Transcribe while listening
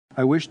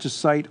I wish to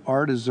cite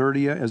R.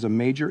 Desertia as a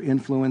major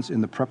influence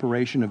in the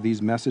preparation of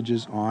these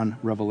messages on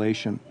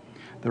Revelation.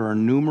 There are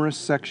numerous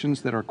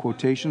sections that are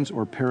quotations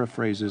or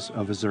paraphrases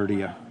of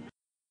Desertia.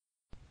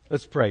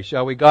 Let's pray,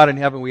 shall we? God in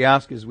heaven, we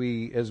ask as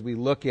we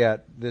look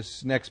at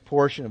this next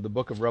portion of the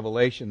book of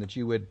Revelation that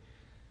you would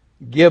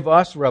give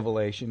us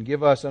revelation,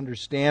 give us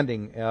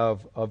understanding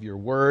of your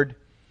word,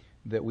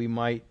 that we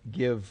might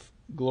give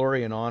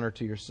glory and honor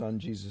to your Son,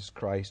 Jesus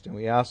Christ. And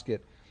we ask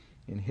it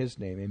in His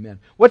name, amen.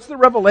 What's the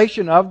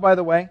revelation of, by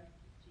the way?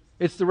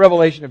 It's the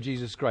revelation of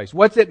Jesus Christ.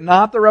 What's it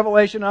not the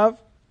revelation of?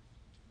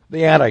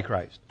 The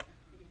Antichrist.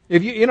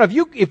 If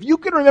you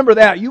can remember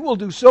that, you will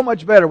do so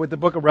much better with the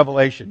book of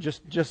Revelation,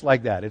 just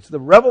like that. It's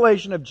the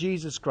revelation of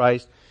Jesus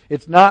Christ.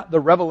 It's not the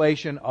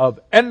revelation of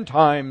end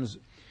times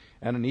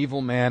and an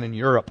evil man in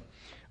Europe.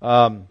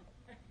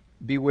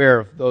 Beware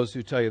of those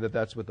who tell you that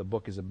that's what the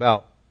book is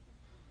about.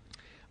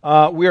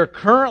 We are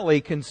currently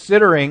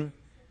considering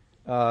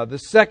the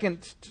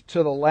second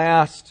to the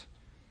last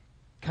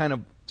kind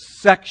of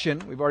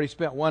section. We've already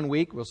spent 1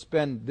 week. We'll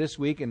spend this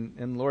week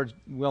and Lord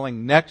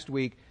willing next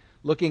week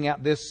looking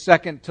at this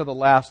second to the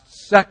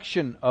last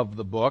section of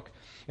the book.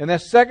 And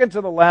this second to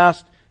the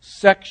last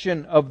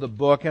section of the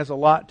book has a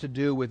lot to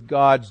do with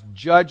God's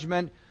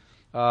judgment.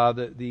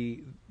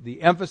 The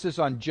emphasis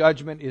on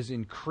judgment is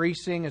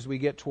increasing as we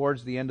get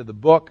towards the end of the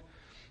book.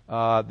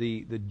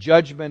 The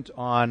judgment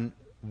on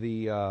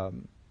the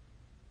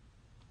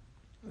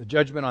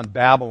judgment on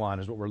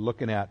Babylon is what we're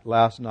looking at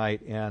last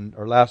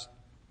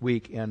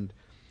week and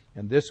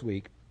this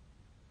week.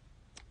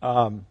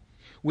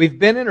 We've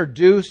been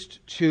introduced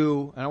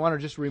to, and I want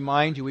to just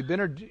remind you, we've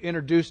been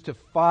introduced to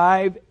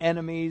 5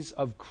 enemies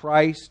of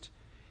Christ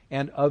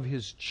and of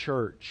His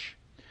church.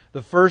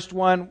 The first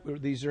one,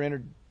 you're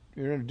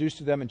introduced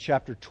to them in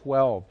chapter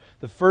 12.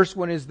 The first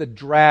one is the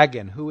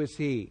dragon. Who is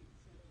he?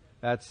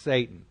 That's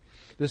Satan.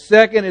 The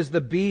second is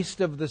the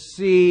beast of the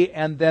sea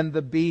and then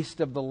the beast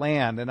of the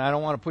land. And I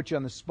don't want to put you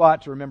on the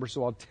spot to remember,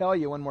 so I'll tell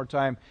you one more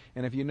time.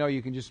 And if you know,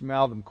 you can just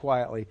mouth them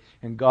quietly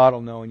and God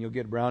will know and you'll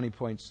get brownie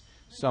points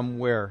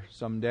somewhere,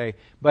 someday.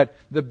 But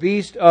the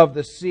beast of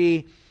the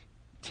sea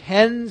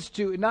tends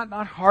to, not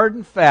hard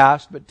and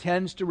fast, but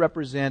tends to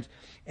represent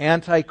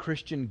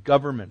anti-Christian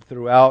government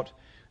throughout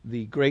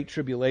the great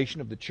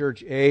tribulation of the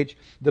church age.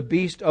 The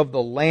beast of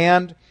the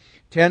land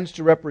tends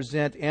to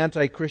represent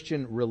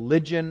anti-Christian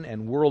religion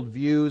and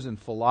worldviews and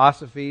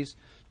philosophies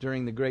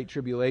during the great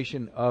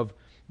tribulation of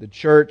the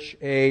church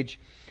age.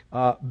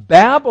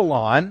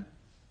 Babylon,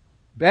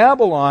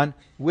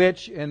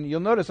 which, and you'll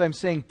notice I'm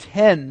saying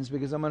tends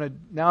because I'm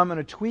going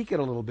to tweak it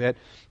a little bit,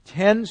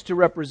 tends to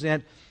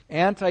represent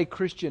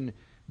anti-Christian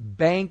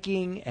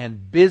banking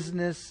and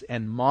business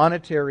and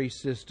monetary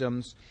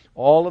systems,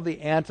 all of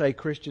the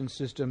anti-Christian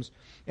systems.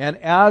 And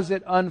as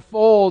it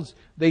unfolds,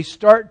 they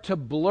start to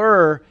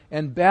blur,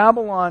 and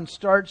Babylon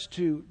starts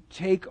to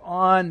take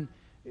on.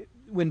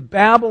 When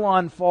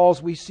Babylon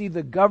falls, we see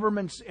the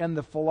governments and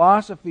the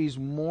philosophies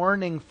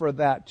mourning for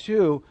that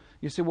too.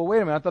 You say, well, wait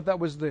a minute, I thought that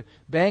was the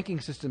banking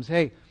systems.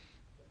 Hey,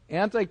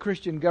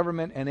 anti-Christian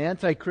government and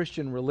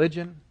anti-Christian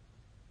religion,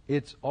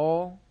 it's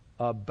all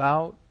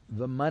about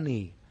the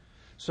money.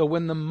 So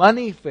when the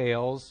money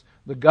fails,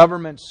 the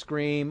governments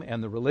scream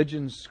and the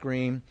religions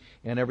scream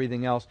and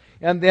everything else.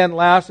 And then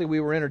lastly, we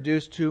were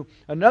introduced to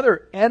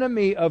another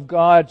enemy of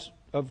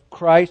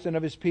Christ and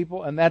of His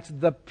people, and that's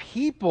the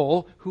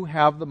people who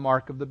have the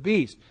mark of the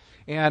beast.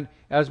 And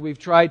as we've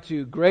tried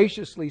to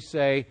graciously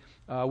say,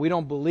 we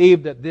don't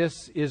believe that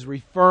this is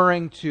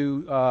referring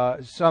to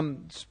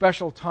some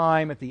special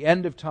time at the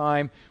end of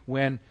time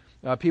when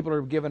people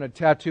are given a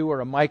tattoo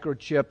or a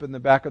microchip in the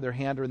back of their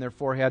hand or in their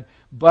forehead,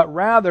 but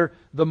rather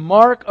the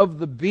mark of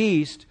the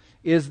beast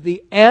is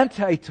the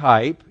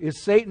antitype,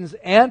 is Satan's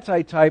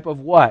antitype of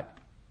what?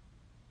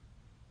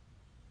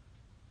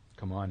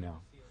 Come on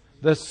now.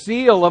 The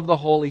seal of the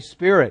Holy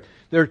Spirit.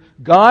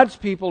 God's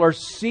people are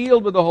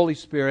sealed with the Holy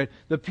Spirit.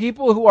 The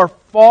people who are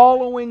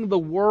following the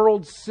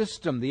world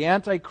system, the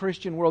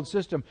anti-Christian world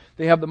system,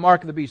 they have the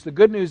mark of the beast. The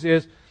good news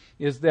is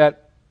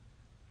that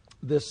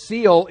the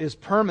seal is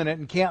permanent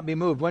and can't be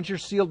moved. Once you're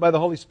sealed by the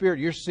Holy Spirit,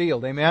 you're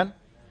sealed. Amen?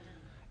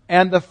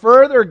 And the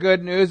further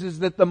good news is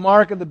that the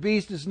mark of the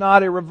beast is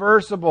not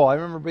irreversible. I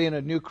remember being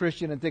a new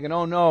Christian and thinking,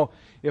 oh no,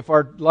 if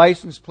our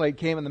license plate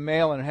came in the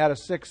mail and it had a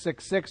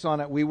 666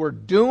 on it, we were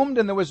doomed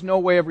and there was no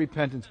way of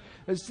repentance.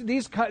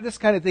 This kind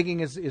of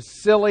thinking is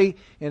silly,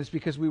 and it's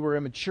because we were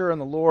immature in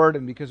the Lord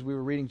and because we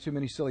were reading too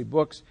many silly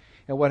books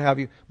and what have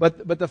you.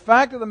 But the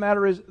fact of the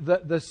matter is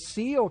the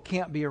seal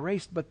can't be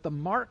erased, but the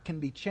mark can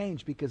be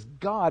changed because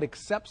God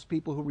accepts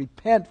people who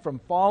repent from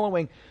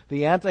following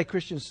the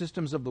anti-Christian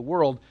systems of the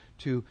world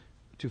to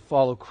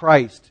follow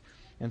Christ.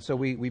 And so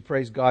we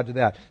praise God to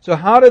that. So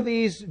how do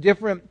these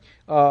different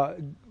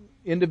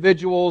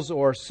individuals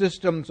or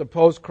systems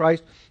oppose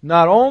Christ?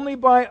 Not only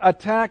by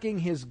attacking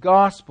His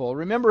gospel.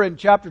 Remember in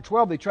chapter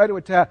 12, they tried to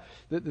attack,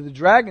 the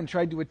dragon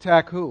tried to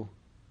attack who?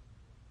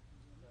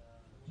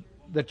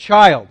 The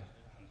child.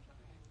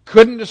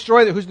 Couldn't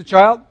destroy who's the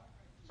child?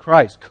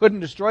 Christ.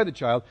 Couldn't destroy the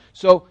child.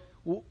 So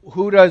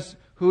who does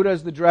who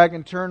does the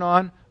dragon turn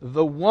on?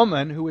 The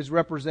woman who is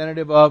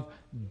representative of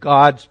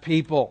God's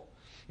people.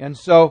 And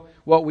so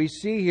what we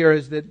see here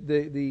is that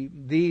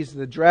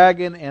the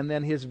dragon and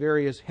then his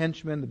various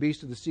henchmen, the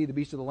beast of the sea, the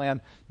beast of the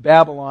land,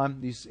 Babylon,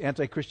 these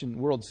anti-Christian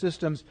world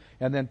systems,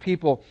 and then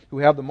people who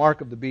have the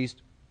mark of the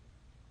beast,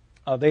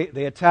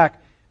 they attack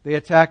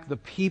the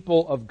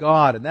people of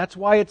God. And that's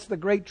why it's the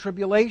Great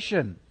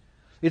Tribulation.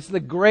 It's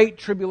the Great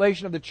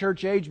Tribulation of the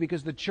church age,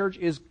 because the church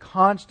is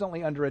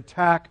constantly under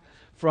attack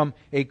from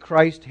a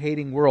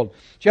Christ-hating world.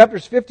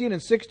 Chapters 15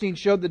 and 16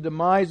 showed the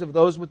demise of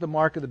those with the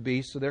mark of the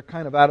beast, so they're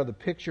kind of out of the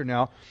picture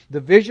now. The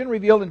vision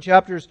revealed in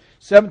chapters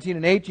 17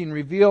 and 18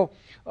 reveal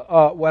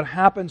what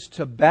happens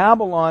to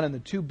Babylon and the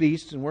two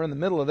beasts, and we're in the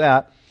middle of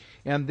that.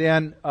 And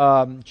then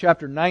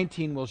chapter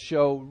 19 will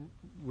show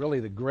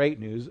really the great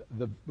news.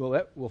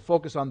 We'll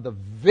focus on the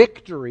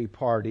victory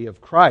party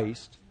of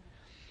Christ.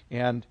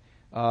 And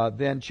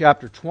then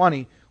chapter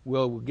 20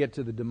 we'll get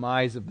to the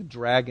demise of the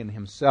dragon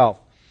himself.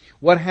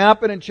 What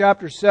happened in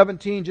chapter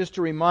 17, just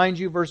to remind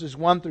you, verses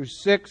 1 through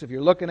 6, if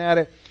you're looking at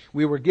it,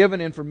 we were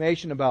given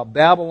information about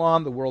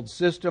Babylon, the world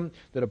system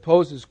that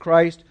opposes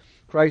Christ,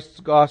 Christ's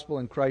gospel,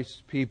 and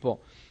Christ's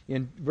people.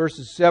 In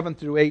verses 7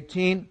 through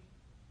 18,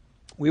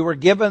 we were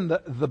given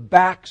the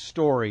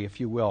backstory, if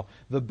you will,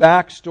 the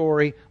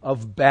backstory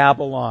of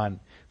Babylon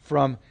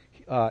from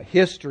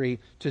history,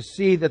 to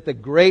see that the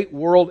great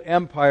world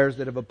empires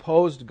that have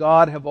opposed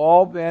God have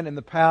all been, in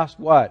the past,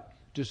 what?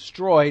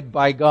 Destroyed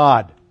by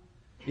God.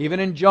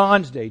 Even in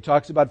John's day, he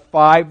talks about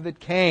 5 that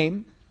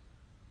came.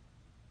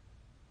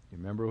 You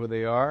remember who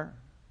they are?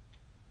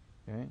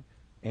 Okay.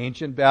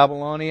 Ancient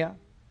Babylonia,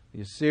 the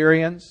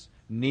Assyrians,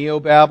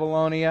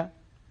 Neo-Babylonia,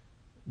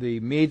 the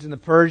Medes and the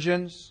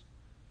Persians,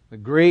 the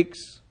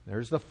Greeks.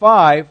 There's the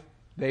 5.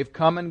 They've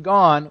come and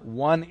gone.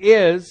 One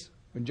is,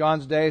 in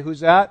John's day,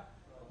 who's that?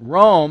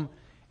 Rome.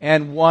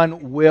 And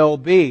one will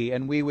be.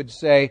 And we would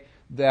say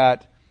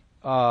that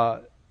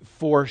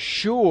for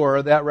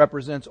sure that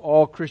represents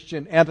all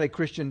Christian,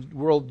 anti-Christian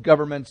world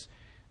governments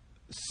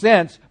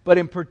since. But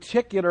in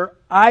particular,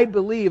 I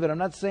believe, and I'm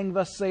not saying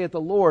thus saith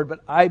the Lord, but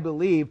I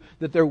believe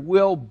that there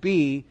will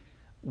be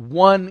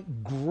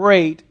one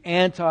great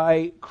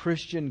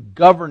anti-Christian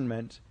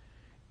government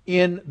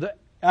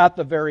at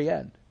the very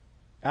end,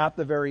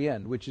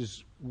 which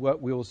is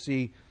what we will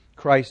see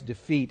Christ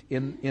defeat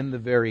in the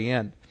very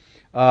end.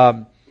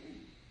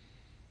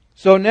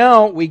 So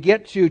now we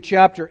get to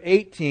chapter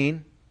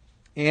 18,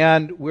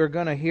 and we're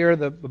going to hear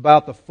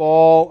about the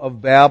fall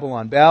of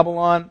Babylon.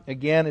 Babylon,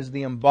 again, is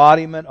the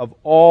embodiment of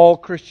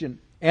all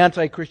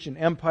anti-Christian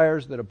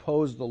empires that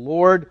oppose the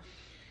Lord.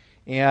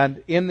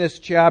 And in this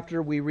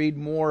chapter, we read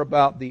more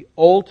about the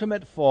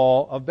ultimate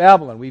fall of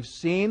Babylon. We've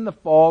seen the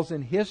falls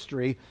in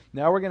history.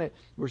 Now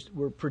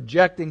we're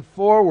projecting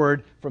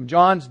forward from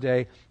John's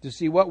day to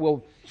see what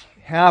will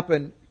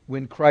happen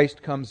when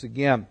Christ comes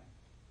again.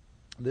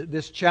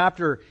 This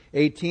chapter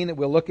 18 that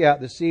we'll look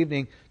at this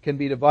evening can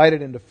be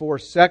divided into 4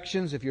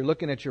 sections. If you're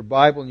looking at your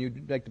Bible and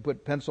you'd like to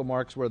put pencil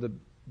marks where the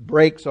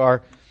breaks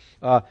are,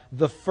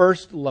 the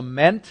first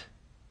lament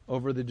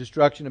over the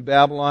destruction of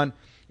Babylon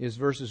is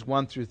verses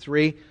 1 through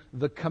 3.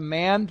 The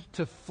command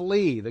to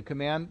flee, the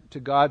command to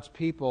God's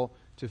people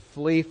to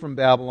flee from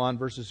Babylon,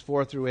 verses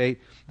 4 through 8.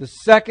 The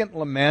second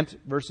lament,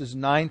 verses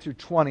 9 through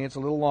 20. It's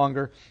a little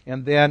longer.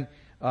 And then,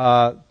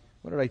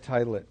 what did I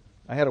title it?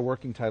 I had a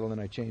working title and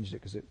I changed it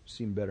because it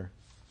seemed better.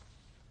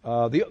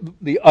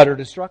 The utter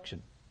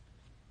destruction.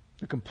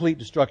 The complete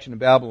destruction of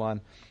Babylon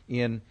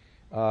in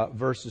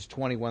verses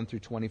 21 through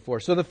 24.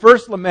 So the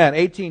first lament,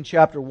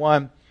 chapter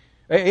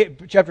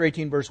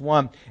 18, verse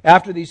 1.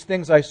 After these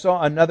things I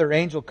saw another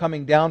angel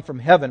coming down from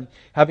heaven,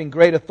 having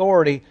great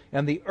authority,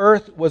 and the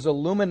earth was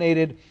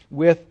illuminated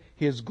with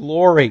his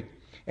glory.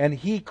 And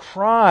he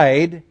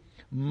cried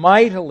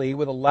mightily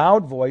with a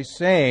loud voice,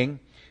 saying,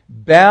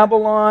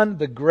 Babylon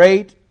the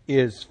great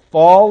is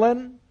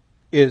fallen,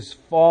 and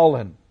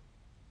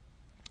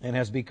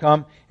has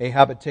become a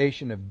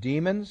habitation of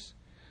demons,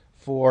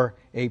 for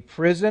a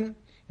prison,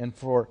 and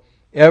for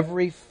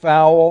every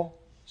foul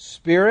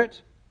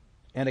spirit,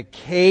 and a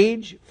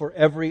cage for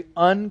every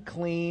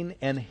unclean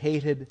and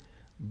hated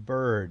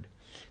bird.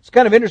 It's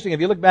kind of interesting. If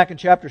you look back in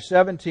chapter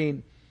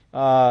 17,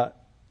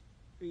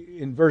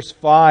 in verse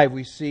 5,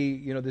 we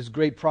see this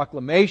great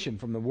proclamation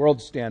from the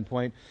world's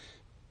standpoint.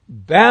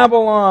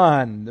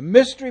 Babylon, the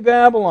mystery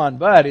Babylon,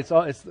 but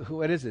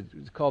what is it?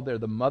 It's called there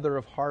the mother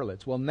of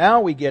harlots. Well, now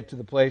we get to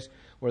the place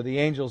where the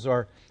angels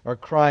are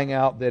crying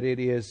out that it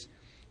is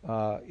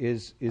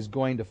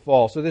going to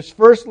fall. So this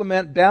first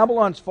lament,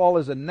 Babylon's fall,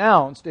 is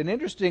announced, and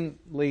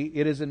interestingly,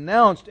 it is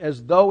announced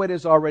as though it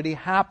has already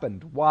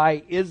happened.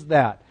 Why is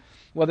that?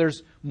 Well,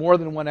 there's more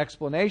than one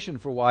explanation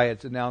for why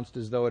it's announced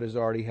as though it has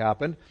already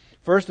happened.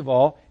 First of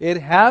all, it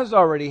has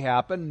already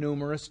happened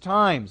numerous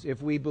times.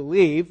 If we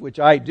believe, which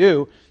I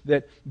do,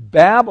 that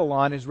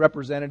Babylon is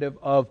representative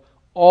of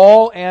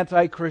all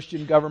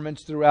anti-Christian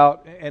governments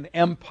throughout and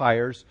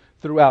empires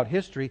throughout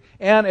history,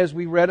 and as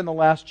we read in the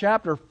last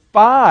chapter,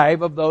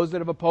 5 of those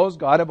that have opposed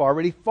God have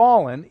already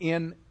fallen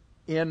in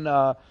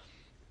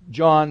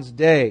John's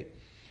day.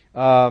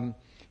 So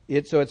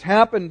it's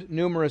happened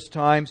numerous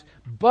times,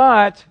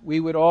 but we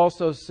would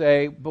also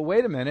say, but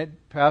wait a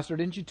minute, Pastor,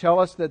 didn't you tell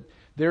us that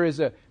there is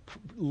a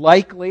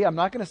likely, I'm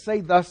not going to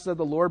say thus said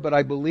the Lord, but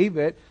I believe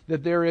it,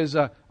 that there is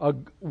a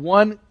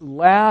one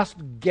last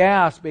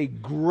gasp, a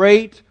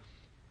great,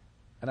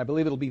 and I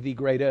believe it'll be the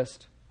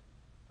greatest,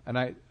 and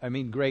I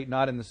mean great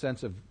not in the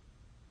sense of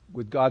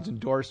with God's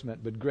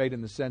endorsement, but great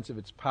in the sense of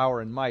its power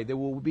and might. There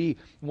will be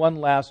one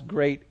last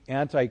great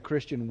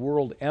anti-Christian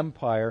world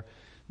empire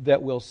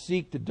that will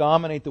seek to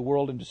dominate the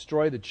world and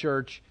destroy the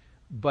church,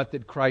 but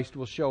that Christ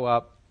will show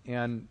up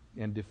and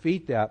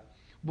defeat that.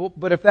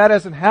 But if that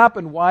hasn't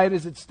happened, why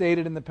is it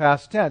stated in the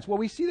past tense? Well,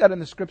 we see that in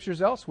the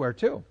Scriptures elsewhere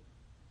too.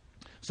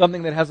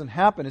 Something that hasn't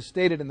happened is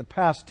stated in the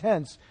past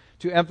tense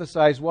to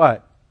emphasize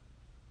what?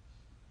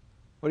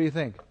 What do you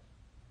think?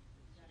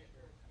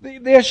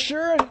 The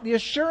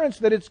assurance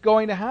that it's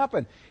going to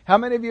happen. How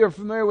many of you are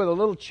familiar with a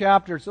little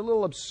chapter? It's a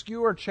little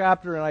obscure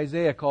chapter in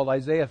Isaiah called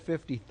Isaiah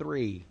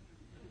 53.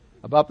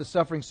 About the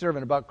suffering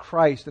servant, about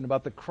Christ, and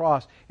about the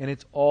cross. And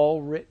it's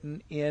all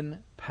written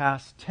in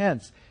past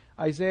tense.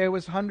 Isaiah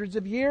was hundreds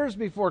of years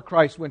before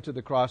Christ went to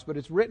the cross, but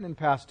it's written in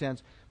past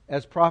tense,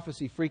 as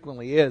prophecy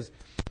frequently is,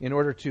 in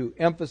order to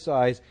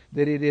emphasize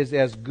that it is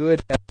as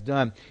good as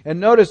done. And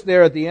notice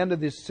there at the end of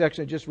this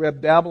section I just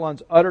read,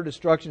 Babylon's utter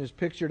destruction is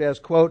pictured as,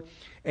 quote,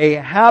 a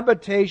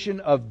habitation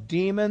of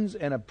demons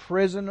and a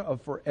prison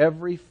for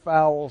every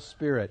foul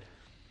spirit.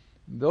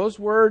 Those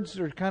words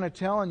are kind of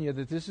telling you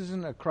that this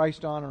isn't a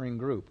Christ-honoring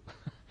group.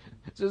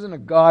 This isn't a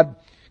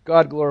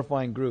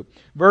God-glorifying group.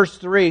 Verse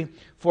 3,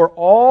 for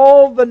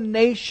all the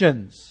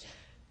nations.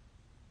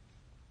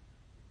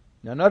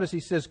 Now notice he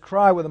says,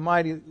 cry with a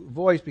mighty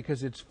voice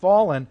because it's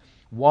fallen.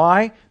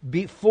 Why?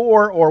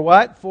 For or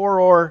what? For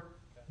or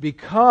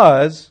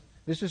because.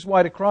 This is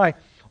why to cry.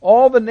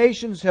 All the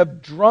nations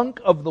have drunk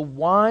of the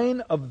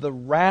wine of the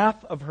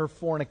wrath of her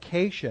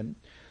fornication.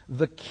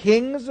 The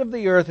kings of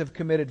the earth have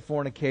committed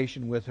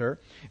fornication with her,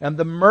 and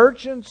the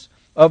merchants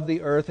of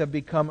the earth have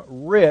become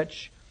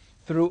rich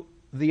through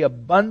the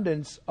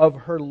abundance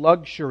of her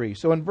luxury.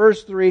 So in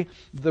verse 3,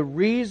 the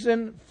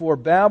reason for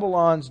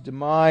Babylon's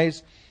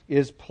demise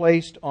is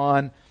placed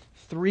on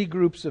three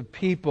groups of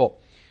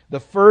people. The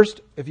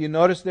first, if you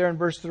notice there in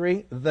verse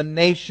 3, the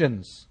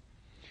nations.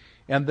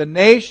 And the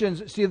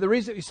nations, see the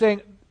reason he's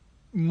saying,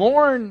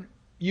 mourn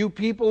you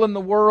people in the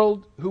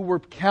world who were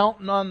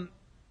counting on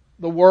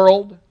the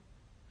world.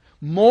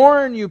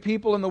 Mourn you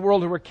people in the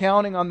world who are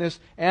counting on this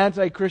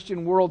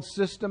anti-Christian world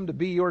system to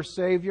be your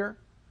Savior.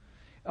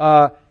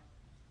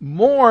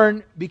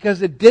 Mourn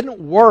because it didn't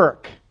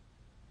work.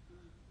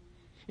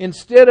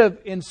 Instead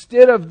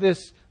of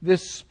this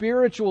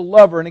spiritual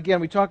lover, and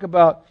again we talk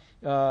about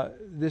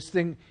this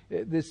thing,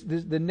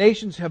 the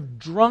nations have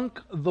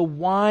drunk the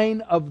wine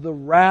of the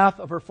wrath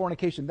of her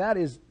fornication.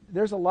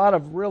 There's a lot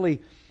of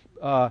really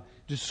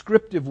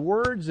descriptive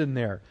words in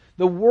there.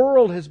 The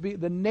world has been,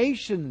 the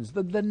nations,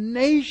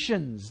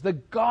 the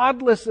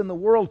godless in the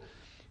world,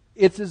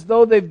 it's as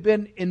though they've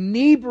been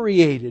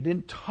inebriated,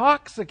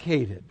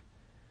 intoxicated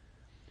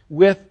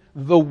with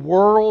the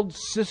world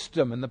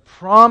system and the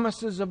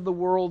promises of the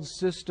world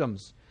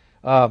systems.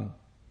 And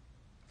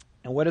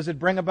what does it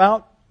bring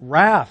about?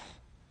 Wrath.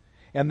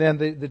 And then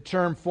the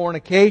term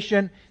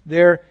fornication,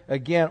 there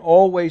again,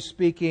 always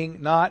speaking,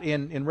 not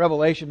in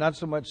Revelation, not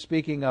so much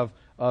speaking of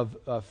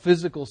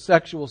physical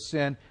sexual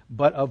sin,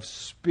 but of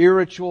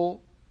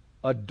spiritual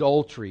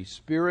adultery,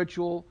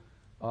 spiritual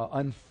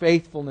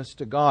unfaithfulness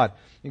to God.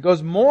 It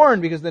goes,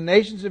 mourn because the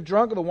nations have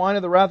drunk of the wine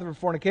of the wrath of her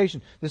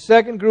fornication. The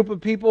second group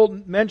of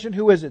people mentioned,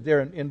 who is it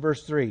there in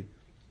verse 3?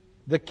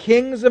 The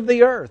kings of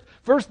the earth.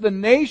 First the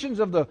nations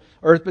of the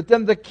earth, but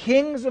then the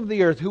kings of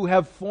the earth who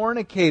have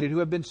fornicated, who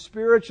have been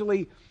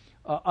spiritually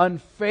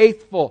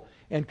unfaithful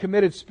and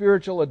committed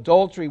spiritual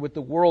adultery with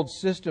the world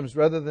systems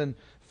rather than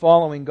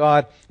following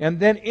God. And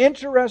then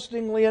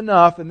interestingly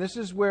enough, and this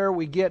is where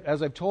we get,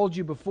 as I've told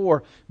you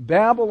before,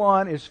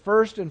 Babylon is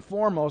first and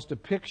foremost a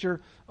picture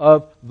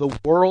of the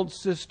world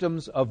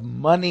systems of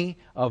money,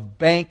 of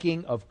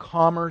banking, of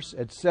commerce,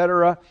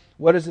 etc.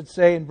 What does it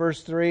say in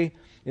verse 3?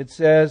 It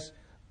says,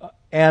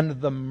 and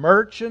the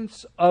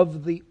merchants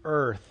of the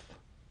earth.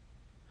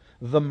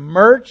 The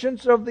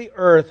merchants of the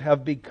earth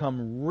have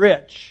become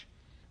rich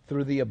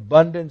through the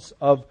abundance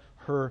of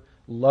her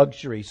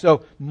luxury.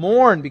 So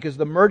mourn because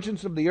the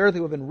merchants of the earth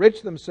who have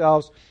enriched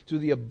themselves through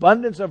the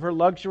abundance of her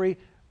luxury.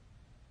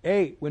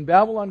 Hey, when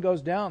Babylon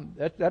goes down,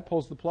 that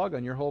pulls the plug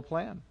on your whole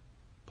plan.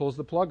 Pulls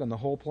the plug on the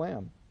whole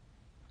plan.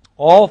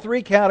 All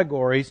three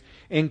categories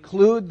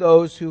include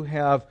those who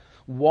have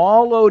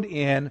wallowed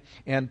in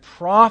and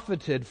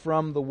profited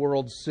from the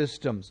world's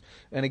systems.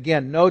 And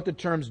again, note the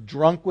terms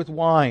drunk with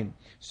wine,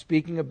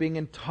 speaking of being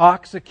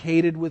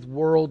intoxicated with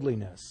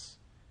worldliness.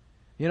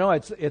 You know,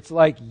 it's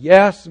like,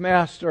 yes,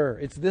 Master.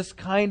 It's this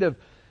kind of,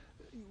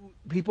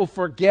 people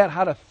forget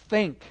how to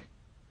think.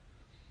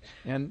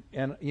 And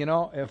you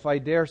know, if I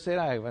dare say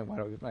that,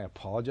 I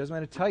apologize. I'm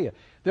going to tell you,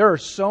 there are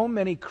so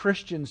many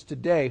Christians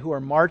today who are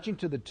marching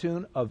to the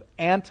tune of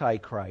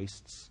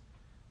antichrists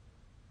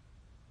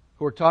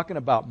who are talking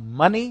about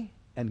money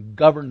and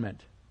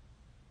government.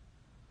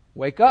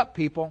 Wake up,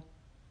 people.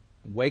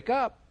 Wake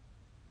up.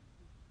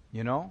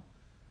 You know?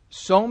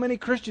 So many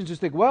Christians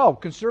just think, well,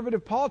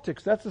 conservative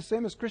politics, that's the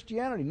same as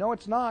Christianity. No,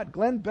 it's not.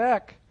 Glenn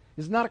Beck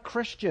is not a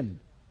Christian.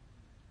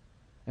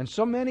 And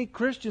so many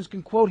Christians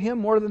can quote him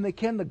more than they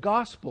can the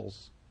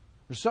Gospels.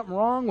 There's something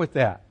wrong with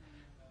that.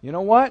 You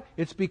know what?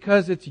 It's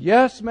because it's,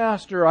 yes,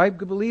 Master, I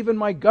believe in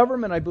my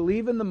government. I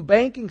believe in the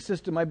banking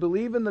system. I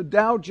believe in the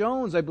Dow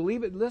Jones. I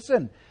believe it.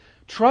 Listen,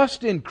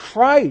 trust in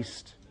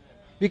Christ.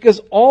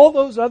 Because all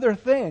those other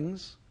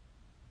things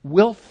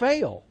will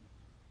fail.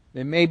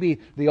 And maybe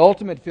the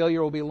ultimate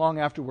failure will be long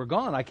after we're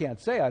gone. I can't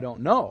say. I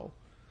don't know.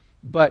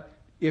 But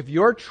if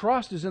your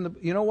trust is in the,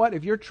 you know what?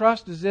 If your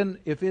trust is in,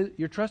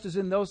 your trust is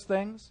in those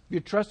things, if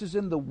your trust is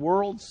in the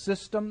world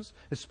systems,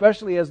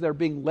 especially as they're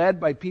being led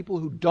by people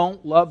who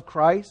don't love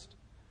Christ,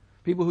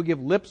 people who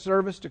give lip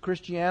service to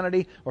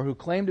Christianity or who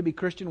claim to be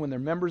Christian when they're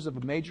members of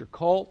a major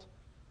cult,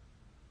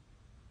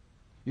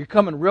 you're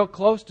coming real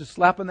close to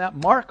slapping that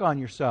mark on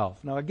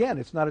yourself. Now again,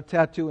 it's not a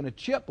tattoo and a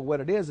chip, but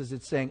what it is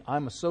it's saying,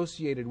 I'm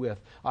associated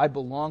with, I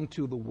belong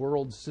to the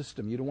world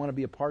system. You don't want to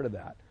be a part of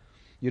that.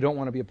 You don't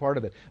want to be a part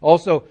of it.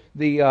 Also,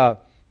 the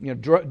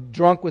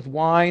drunk with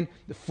wine,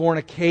 the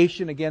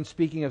fornication, again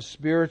speaking of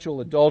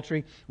spiritual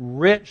adultery,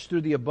 rich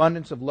through the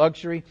abundance of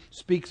luxury,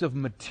 speaks of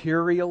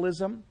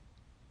materialism.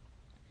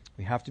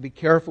 We have to be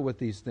careful with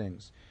these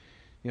things.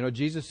 You know,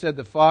 Jesus said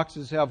the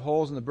foxes have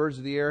holes and the birds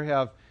of the air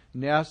have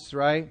nests,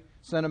 right?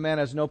 Son of Man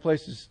has no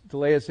place to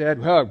lay his head.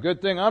 Well, good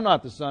thing I'm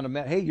not the Son of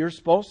Man. Hey, you're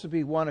supposed to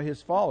be one of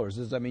his followers.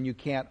 Does that mean you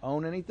can't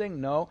own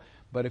anything? No.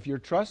 But if you're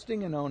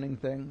trusting in owning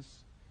things,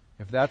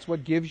 if that's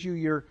what gives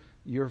you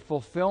your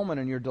fulfillment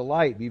and your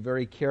delight, be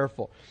very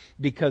careful.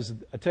 Because,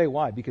 I'll tell you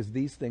why. Because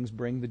these things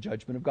bring the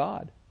judgment of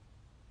God.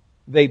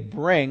 They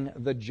bring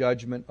the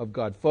judgment of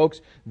God.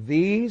 Folks,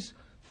 these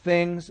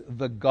things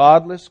the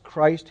godless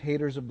Christ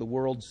haters of the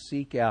world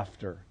seek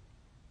after.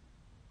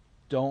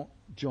 Don't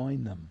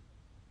join them.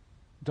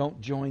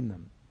 Don't join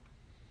them.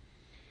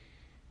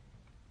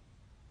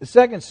 The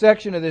second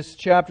section of this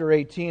chapter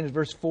 18 is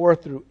verse 4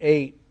 through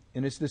 8.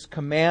 And it's this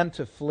command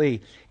to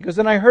flee. He goes,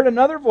 then I heard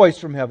another voice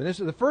from heaven.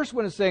 The first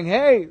one is saying,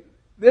 hey,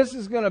 this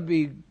is going to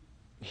be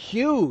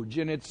huge.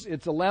 And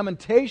it's a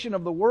lamentation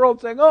of the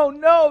world saying, oh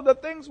no, the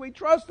things we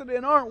trusted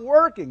in aren't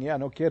working. Yeah,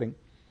 no kidding.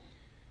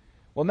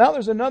 Well, now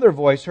there's another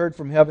voice heard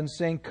from heaven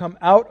saying, come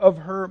out of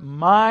her,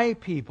 my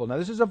people. Now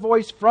this is a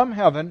voice from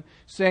heaven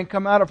saying,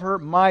 come out of her,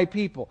 my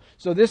people.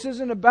 So this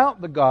isn't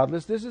about the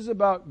godless. This is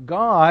about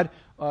God,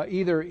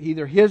 either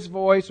His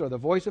voice or the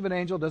voice of an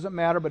angel, doesn't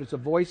matter, but it's a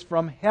voice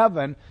from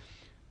heaven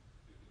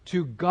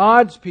to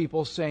God's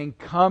people saying,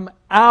 come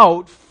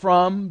out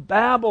from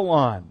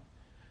Babylon.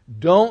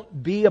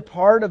 Don't be a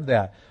part of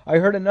that. I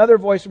heard another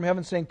voice from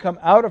heaven saying, come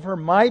out of her,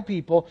 my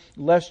people,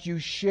 lest you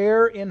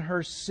share in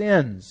her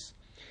sins,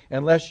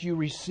 unless you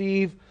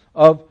receive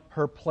of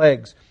her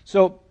plagues.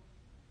 So,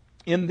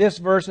 in this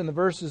verse and the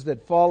verses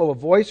that follow, a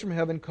voice from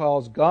heaven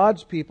calls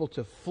God's people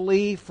to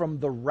flee from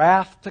the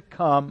wrath to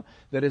come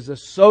that is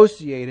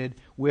associated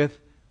with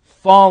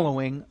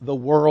following the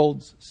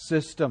world's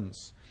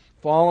systems,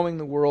 following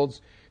the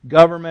world's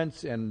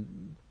governments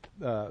and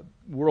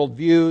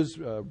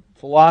worldviews,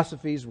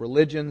 philosophies,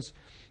 religions,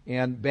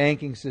 and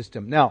banking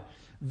system. Now,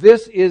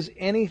 this is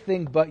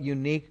anything but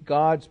unique.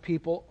 God's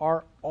people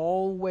are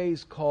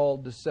always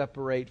called to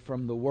separate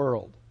from the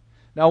world.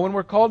 Now, when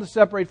we're called to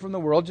separate from the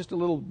world, just a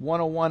little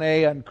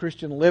 101A on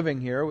Christian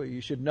living here.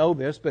 You should know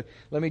this, but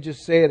let me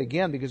just say it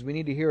again because we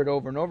need to hear it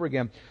over and over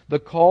again. The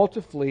call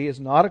to flee is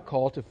not a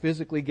call to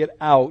physically get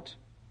out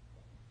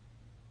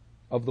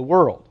of the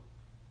world.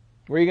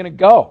 Where are you going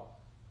to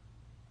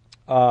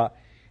go?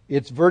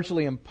 It's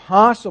virtually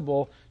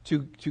impossible to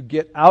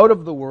get out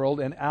of the world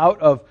and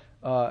out of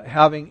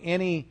having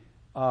any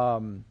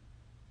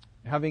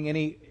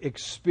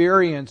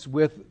experience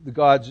with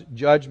God's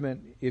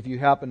judgment if you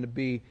happen to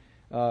be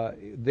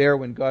there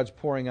when God's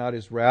pouring out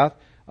His wrath.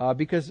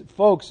 Because,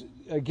 folks,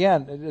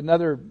 again,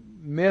 another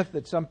myth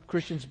that some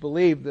Christians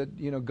believe that,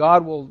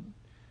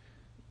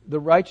 the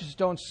righteous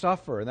don't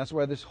suffer. And that's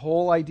why this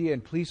whole idea,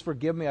 and please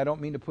forgive me, I don't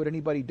mean to put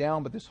anybody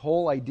down, but this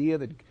whole idea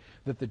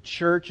that the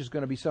church is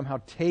going to be somehow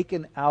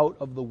taken out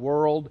of the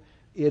world,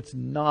 it's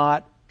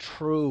not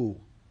true.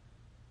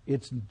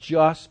 It's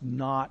just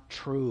not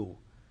true.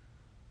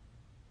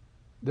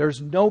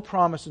 There's no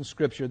promise in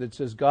Scripture that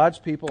says God's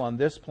people on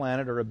this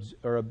planet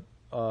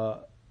are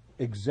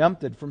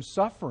exempted from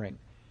suffering.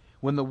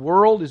 When the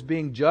world is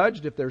being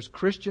judged, if there's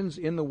Christians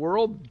in the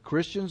world,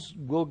 Christians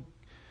will...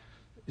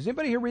 Is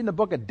anybody here reading the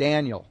book of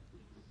Daniel?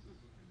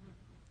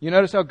 You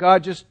notice how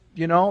God just,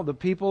 the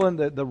people and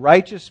the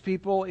righteous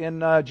people in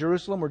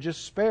Jerusalem were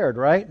just spared,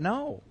 right?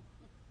 No.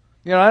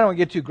 I don't want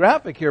to get too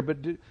graphic here,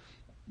 but do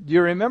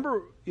you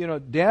remember,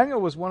 Daniel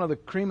was one of the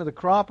cream of the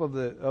crop of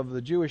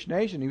the Jewish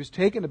nation. He was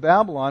taken to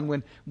Babylon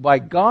when, by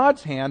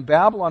God's hand,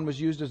 Babylon was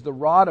used as the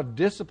rod of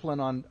discipline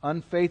on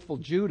unfaithful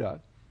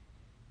Judah,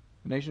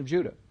 the nation of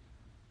Judah.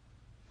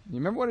 You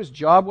remember what his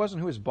job was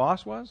and who his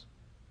boss was?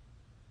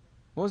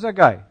 What was that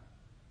guy?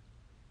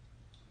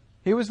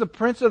 He was the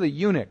prince of the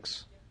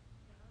eunuchs.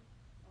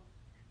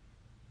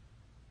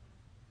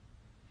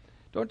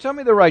 Don't tell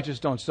me the righteous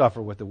don't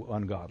suffer with the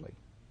ungodly.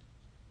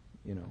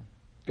 You know,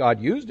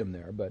 God used him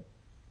there, but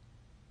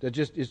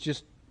it's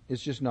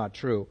just not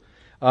true.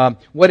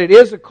 What it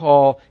is a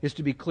call is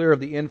to be clear of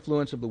the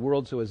influence of the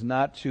world so as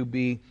not to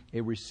be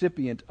a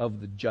recipient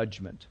of the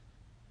judgment.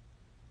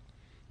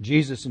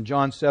 Jesus in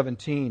John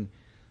 17,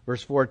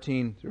 verse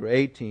 14 through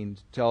 18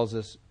 tells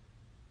us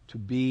to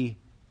be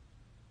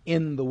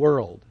in the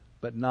world,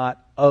 but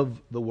not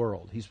of the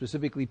world. He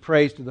specifically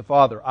prays to the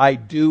Father, I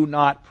do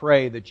not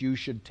pray that you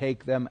should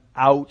take them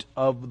out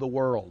of the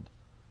world.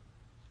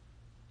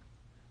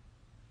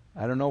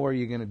 I don't know what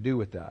you're going to do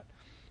with that.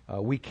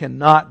 We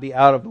cannot be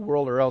out of the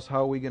world, or else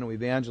how are we going to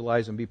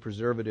evangelize and be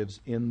preservatives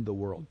in the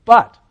world?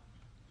 But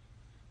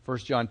 1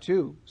 John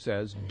 2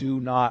 says, do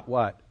not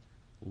what?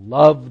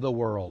 Love the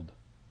world.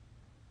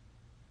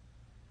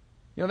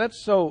 You know,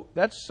 that's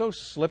so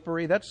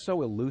slippery, that's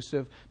so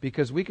elusive,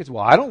 because we could say,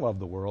 well, I don't love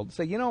the world.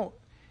 Say, you know,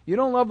 you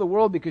don't love the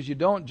world because you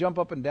don't jump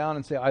up and down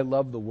and say, I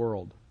love the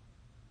world.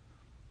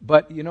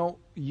 But, you know,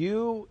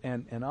 you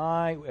and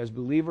I, as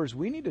believers,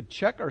 we need to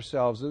check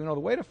ourselves. You know,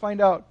 the way to find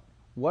out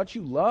what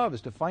you love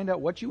is to find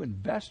out what you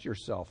invest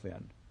yourself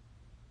in,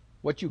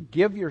 what you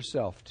give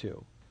yourself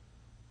to.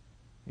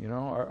 You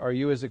know, are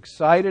you as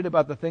excited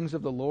about the things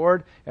of the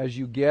Lord as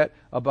you get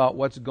about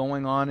what's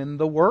going on in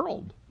the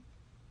world?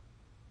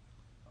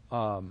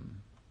 You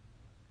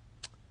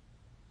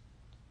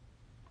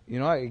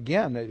know,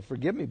 again,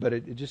 forgive me, but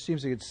it just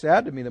seems like it's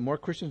sad to me that more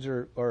Christians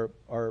are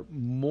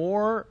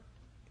more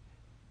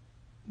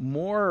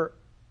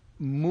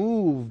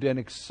moved and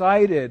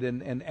excited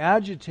and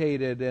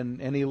agitated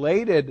and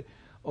elated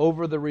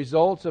over the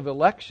results of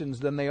elections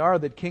than they are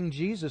that King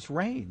Jesus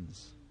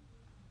reigns.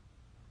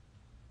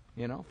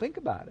 You know, think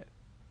about it.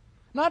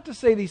 Not to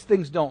say these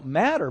things don't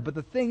matter, but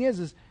the thing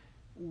is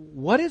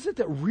what is it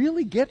that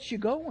really gets you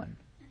going?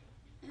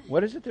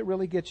 What is it that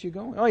really gets you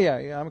going? Oh,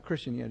 yeah, I'm a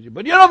Christian. Yeah,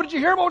 but did you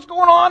hear about what's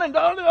going on? And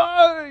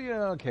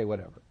okay,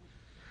 whatever.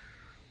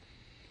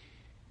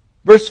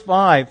 Verse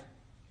 5,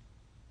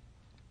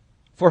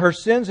 for her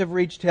sins have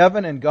reached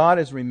heaven, and God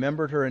has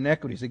remembered her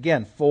iniquities.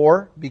 Again,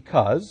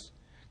 because.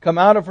 Come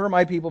out of her,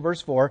 my people,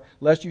 verse 4,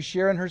 lest you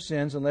share in her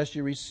sins, and lest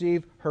you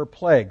receive her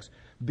plagues.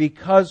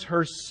 Because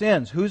her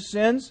sins. Whose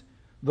sins?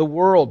 The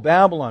world,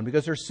 Babylon.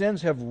 Because her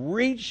sins have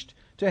reached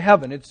to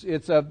heaven.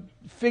 It's a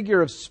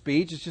figure of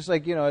speech. It's just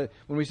like, you know,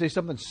 when we say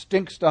something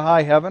stinks to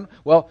high heaven.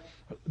 Well,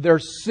 their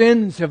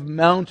sins have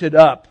mounted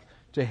up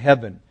to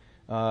heaven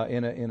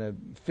in a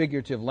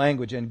figurative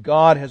language. And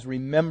God has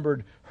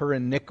remembered her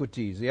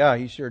iniquities. Yeah,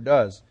 He sure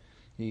does.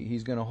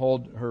 He's going to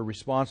hold her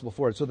responsible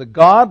for it. So the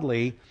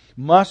godly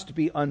must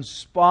be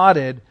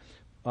unspotted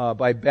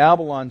by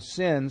Babylon's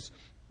sins,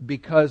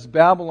 because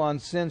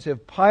Babylon's sins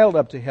have piled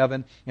up to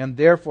heaven and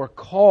therefore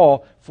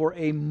call for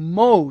a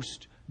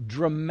most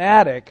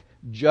dramatic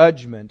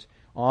judgment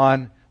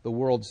on the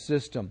world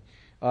system.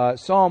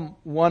 Psalm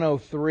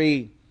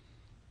 103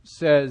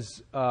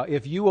 says,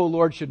 if you, O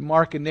Lord, should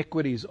mark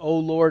iniquities, O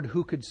Lord,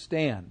 who could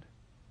stand?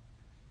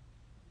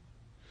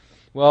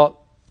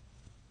 Well,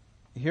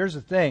 here's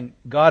the thing.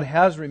 God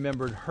has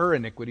remembered her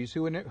iniquities.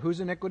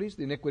 Whose iniquities?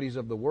 The iniquities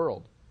of the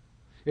world.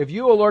 If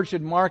you, O Lord,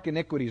 should mark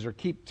iniquities or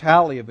keep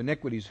tally of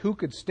iniquities, who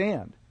could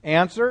stand?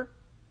 Answer,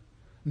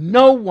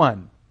 no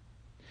one.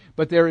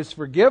 But there is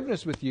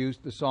forgiveness with you,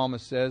 the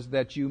psalmist says,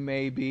 that you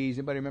may be, does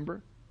anybody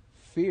remember?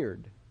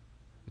 Feared.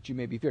 That you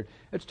may be feared.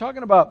 It's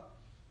talking about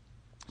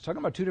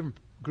two different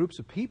groups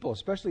of people,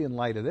 especially in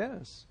light of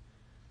this.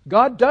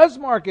 God does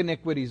mark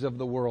iniquities of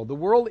the world. The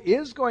world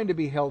is going to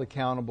be held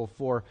accountable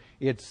for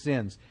its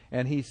sins.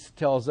 And He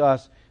tells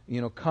us,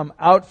 come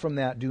out from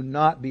that. Do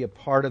not be a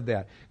part of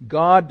that.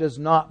 God does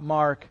not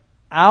mark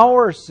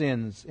our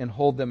sins and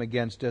hold them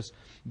against us,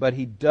 but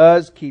He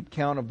does keep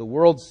count of the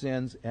world's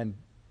sins, and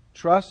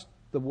trust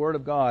the Word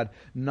of God.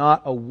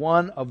 Not a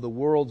one of the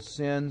world's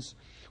sins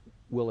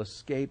will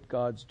escape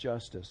God's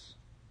justice.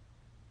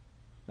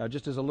 Now,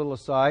 just as a little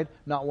aside,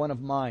 not one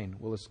of mine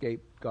will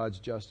escape God's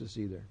justice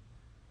either.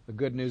 The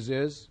good news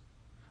is,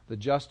 the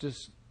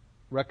justice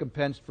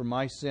recompense for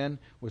my sin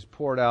was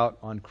poured out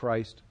on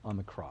Christ on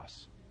the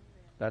cross.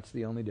 That's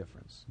the only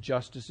difference.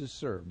 Justice is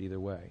served either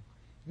way,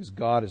 because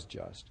God is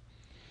just.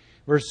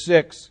 Verse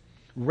 6,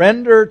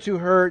 render to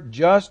her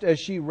just as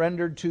she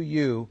rendered to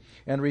you,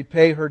 and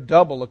repay her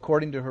double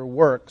according to her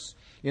works.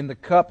 In the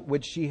cup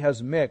which she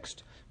has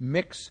mixed,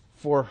 mix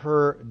for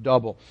her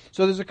double.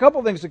 So there's a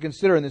couple things to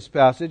consider in this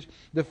passage.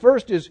 The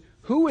first is,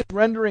 who is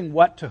rendering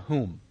what to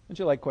whom? Don't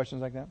you like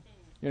questions like that?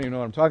 You don't even know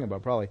what I'm talking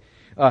about, probably.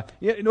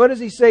 What does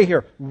he say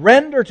here?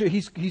 Render to,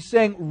 he's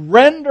saying,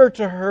 render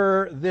to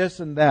her this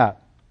and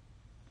that.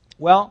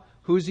 Well,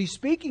 who's he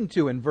speaking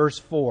to in verse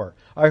 4?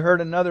 I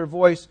heard another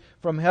voice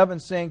from heaven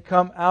saying,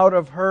 come out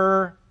of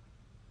her,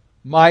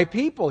 my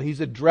people.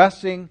 He's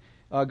addressing,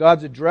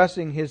 God's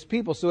addressing His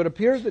people. So it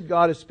appears that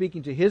God is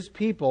speaking to His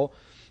people.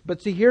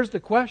 But see, here's the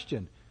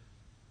question.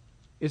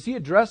 Is He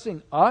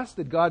addressing us,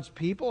 that God's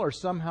people are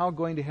somehow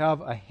going to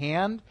have a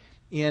hand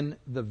in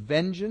the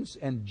vengeance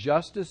and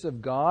justice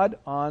of God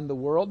on the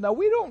world? Now,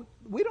 we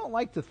don't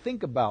like to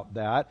think about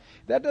that.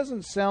 That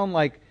doesn't sound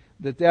like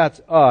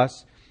that's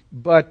us,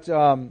 but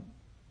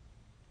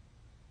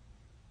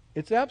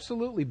it's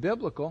absolutely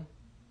biblical.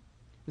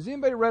 Has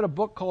anybody read a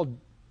book called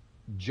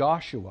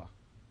Joshua?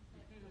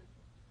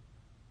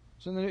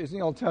 It's in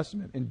the Old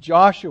Testament. In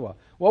Joshua,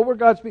 what were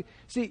God's people?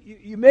 See,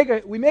 we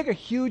make a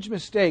huge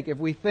mistake if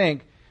we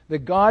think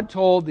that God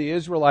told the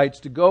Israelites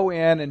to go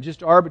in and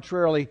just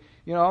arbitrarily,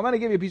 I'm going to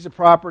give you a piece of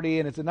property,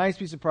 and it's a nice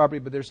piece of property,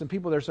 but there's some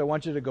people there, so I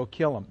want you to go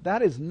kill them.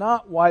 That is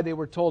not why they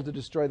were told to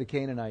destroy the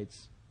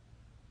Canaanites.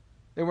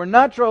 They were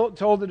not told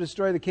to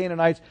destroy the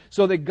Canaanites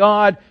so that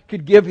God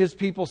could give His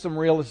people some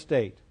real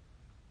estate.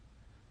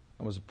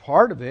 That was a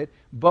part of it,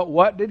 but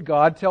what did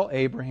God tell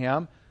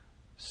Abraham?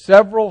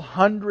 Several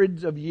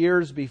hundreds of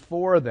years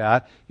before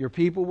that, your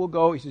people will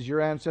go, He says,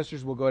 your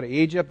ancestors will go to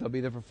Egypt. They'll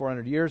be there for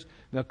 400 years.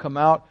 They'll come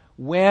out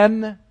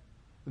when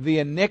the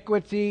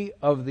iniquity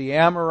of the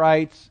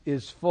Amorites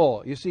is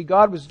full. You see,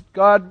 God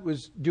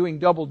was doing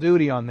double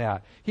duty on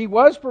that. He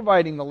was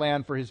providing the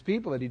land for His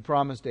people that He'd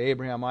promised to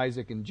Abraham,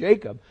 Isaac, and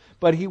Jacob,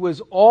 but He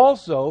was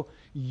also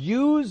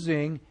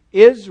using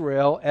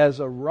Israel as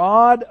a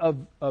rod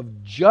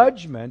of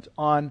judgment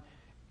on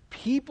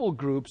people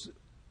groups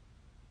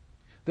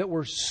that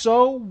were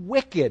so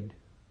wicked,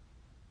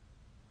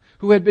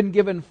 who had been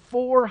given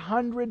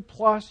 400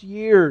 plus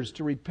years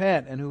to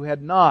repent and who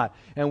had not,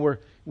 and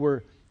were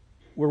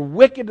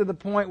wicked to the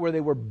point where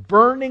they were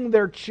burning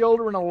their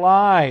children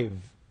alive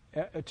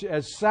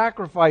as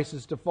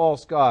sacrifices to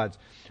false gods.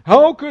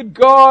 How could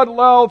God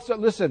allow...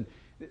 Listen,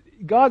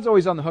 God's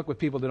always on the hook with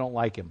people that don't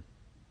like Him.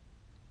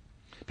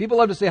 People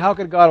love to say, how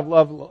could God of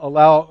love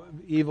allow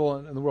evil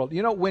in the world?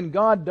 When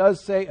God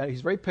does say,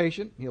 He's very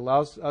patient. He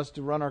allows us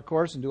to run our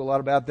course and do a lot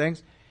of bad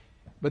things.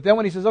 But then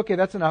when He says, okay,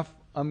 that's enough.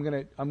 I'm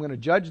going to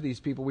judge these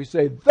people. We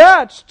say,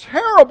 that's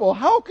terrible.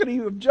 How could He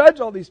have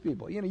judged all these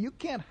people? You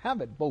can't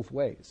have it both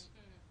ways.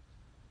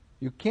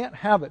 You can't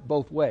have it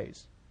both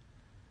ways.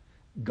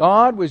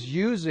 God was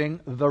using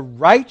the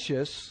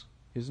righteous,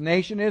 His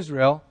nation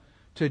Israel,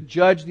 to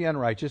judge the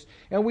unrighteous.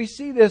 And we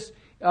see this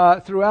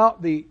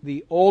throughout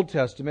the Old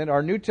Testament.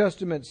 Our New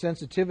Testament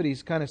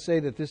sensitivities kind of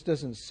say that this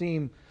doesn't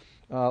seem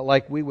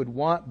like we would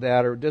want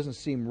that, or it doesn't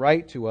seem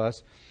right to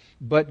us.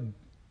 But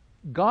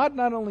God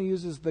not only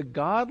uses the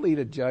godly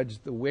to judge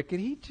the wicked,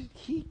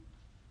 He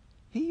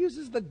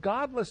uses the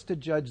godless to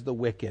judge the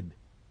wicked.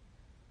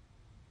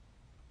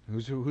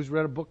 Who's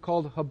read a book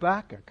called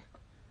Habakkuk?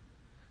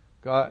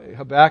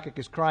 Habakkuk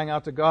is crying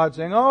out to God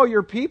saying, oh,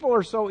 your people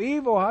are so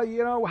evil.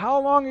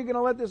 How long are you going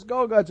to let this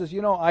go? God says,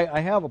 I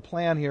have a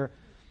plan here,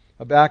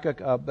 Habakkuk,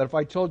 that if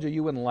I told you,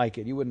 you wouldn't like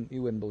it. You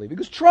wouldn't believe it. He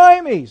goes, try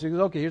me. So he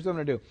goes, okay, here's what I'm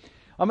going to do.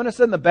 I'm going to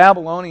send the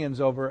Babylonians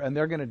over, and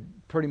they're going to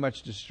pretty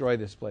much destroy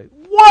this place.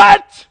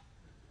 What?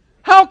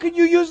 How can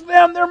you use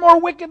them? They're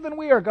more wicked than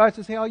we are. God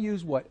says, hey, I'll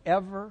use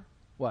whatever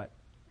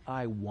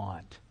I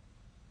want.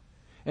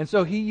 And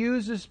so He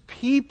uses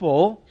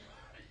people.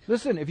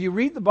 Listen, if you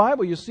read the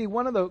Bible, you'll see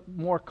one of the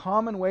more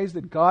common ways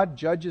that God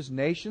judges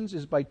nations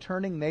is by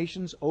turning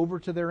nations over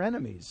to their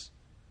enemies.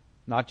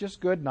 Not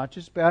just good, not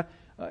just bad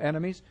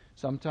enemies.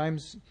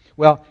 Sometimes,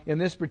 in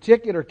this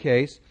particular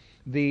case,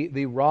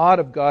 the rod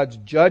of God's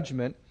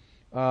judgment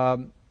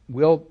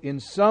will in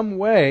some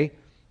way,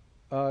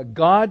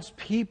 God's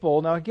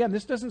people, now again,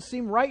 this doesn't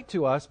seem right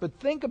to us, but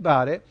think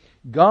about it.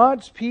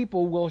 God's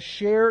people will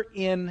share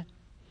in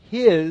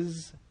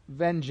His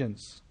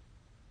vengeance.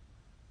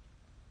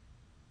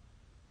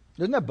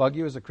 Doesn't that bug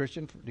you as a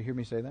Christian to hear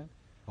me say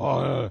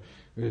that?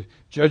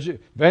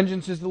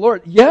 Vengeance is the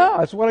Lord. Yeah,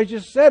 that's what I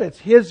just said. It's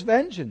His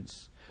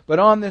vengeance. But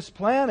on this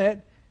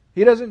planet,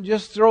 He doesn't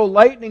just throw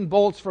lightning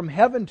bolts from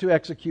heaven to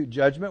execute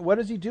judgment. What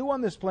does He do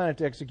on this planet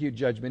to execute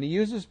judgment? He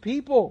uses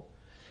people.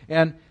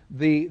 And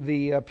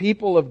the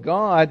people of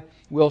God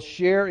will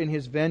share in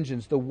His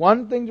vengeance. The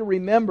one thing to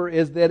remember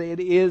is that it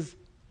is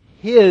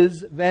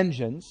His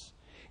vengeance.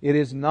 It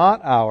is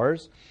not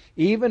ours.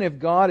 Even if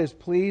God is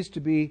pleased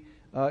to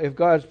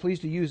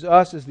use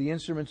us as the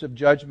instruments of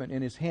judgment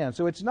in His hand.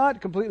 So it's not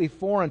completely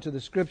foreign to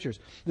the Scriptures.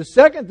 The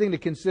second thing to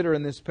consider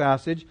in this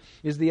passage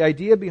is the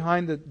idea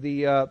behind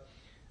the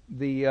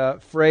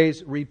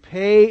phrase,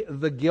 repay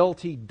the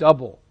guilty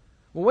double.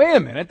 Well, wait a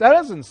minute, that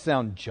doesn't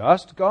sound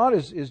just. God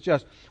is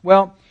just.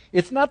 Well,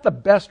 it's not the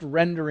best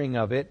rendering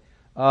of it.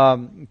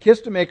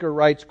 Kistemaker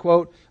writes,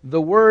 quote,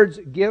 the words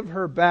give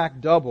her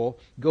back double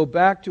go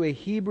back to a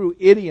Hebrew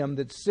idiom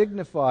that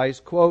signifies,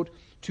 quote,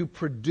 to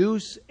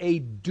produce a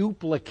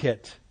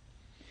duplicate.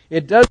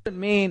 It doesn't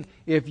mean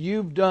if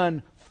you've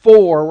done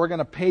 4, we're going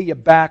to pay you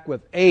back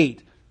with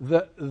 8.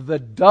 The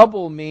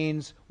double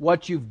means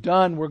what you've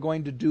done, we're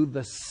going to do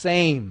the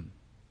same.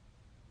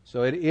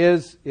 So it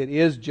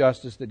is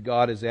justice that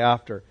God is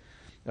after.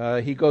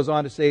 He goes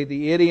on to say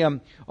the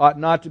idiom ought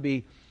not to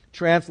be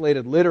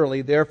translated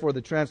literally. Therefore,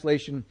 the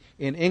translation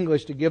in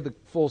English, to give the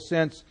full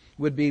sense,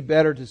 would be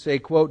better to say,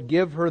 quote,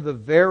 give her the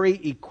very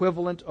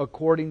equivalent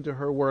according to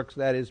her works,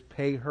 that is,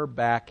 pay her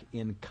back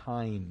in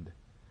kind.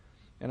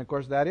 And of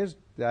course, that is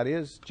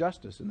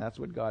justice, and that's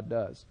what God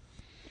does.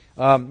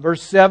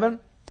 Verse 7,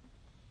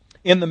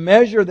 in the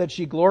measure that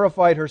she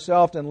glorified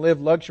herself and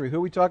lived luxury. Who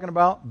are we talking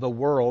about? The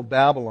world,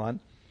 Babylon.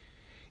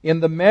 In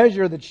the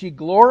measure that she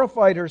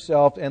glorified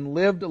herself and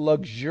lived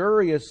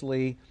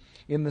luxuriously,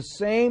 in the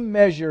same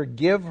measure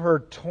give her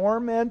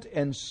torment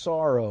and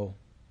sorrow.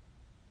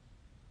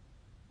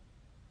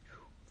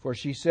 For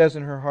she says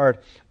in her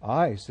heart,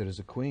 I sit as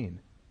a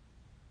queen,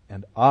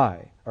 and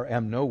I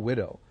am no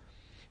widow,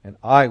 and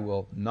I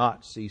will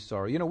not see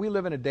sorrow. You know, we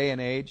live in a day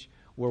and age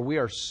where we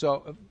are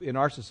so, in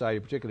our society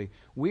particularly,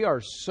 we are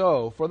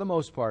so, for the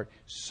most part,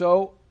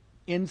 so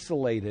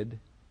insulated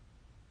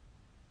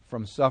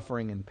from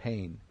suffering and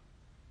pain.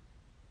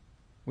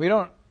 We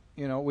don't,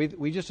 you know,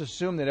 we just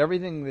assume that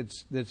everything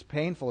that's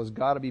painful has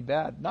got to be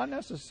bad. Not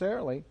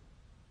necessarily.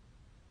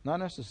 Not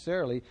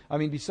necessarily. I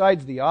mean,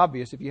 besides the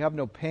obvious, if you have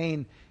no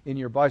pain in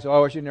your body, so, I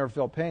wish you never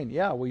felt pain.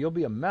 Yeah, well, you'll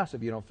be a mess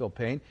if you don't feel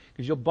pain,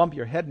 because you'll bump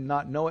your head and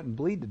not know it and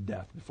bleed to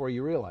death before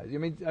you realize. I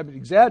mean, I'm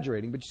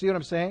exaggerating, but you see what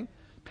I'm saying?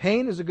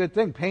 Pain is a good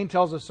thing. Pain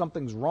tells us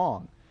something's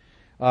wrong.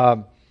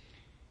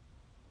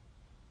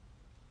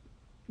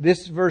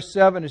 This verse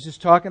 7 is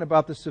just talking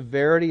about the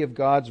severity of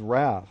God's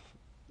wrath.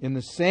 In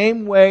the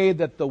same way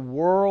that the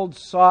world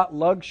sought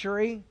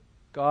luxury,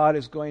 God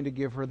is going to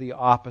give her the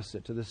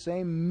opposite. To the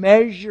same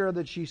measure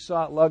that she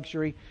sought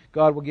luxury,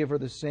 God will give her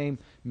the same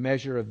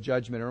measure of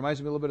judgment. It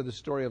reminds me a little bit of the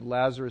story of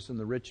Lazarus and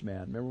the rich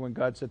man. Remember when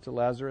God said to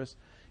Lazarus,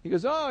 He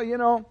goes,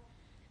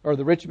 or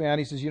the rich man,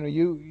 He says,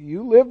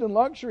 you lived in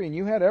luxury and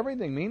you had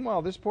everything.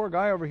 Meanwhile, this poor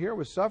guy over here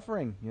was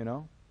suffering,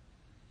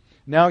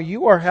 Now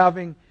you are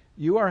having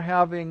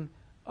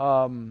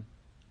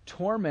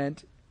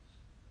torment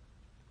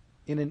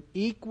in an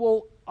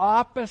equal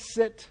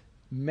opposite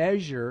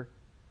measure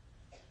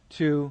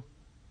to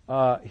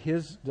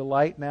his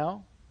delight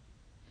now,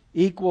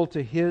 equal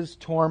to his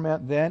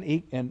torment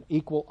then, and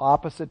equal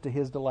opposite to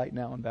his delight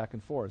now, and back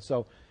and forth.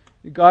 So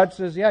God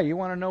says, yeah, you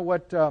want to know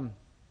what...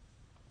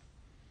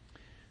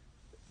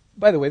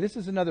 By the way, this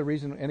is another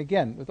reason, and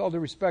again, with all due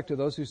respect to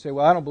those who say,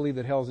 well, I don't believe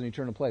that hell is an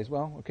eternal place.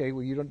 Well, okay,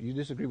 well, you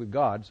disagree with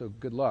God, so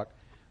good luck.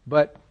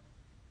 But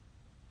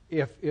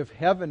if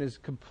heaven is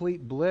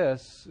complete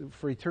bliss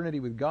for eternity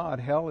with God,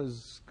 hell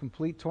is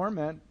complete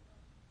torment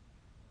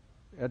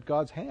at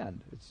God's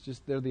hand. It's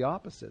just they're the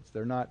opposites.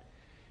 They're not.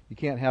 You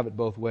can't have it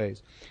both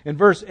ways. In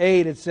verse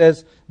 8 it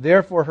says,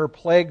 therefore her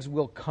plagues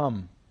will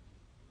come.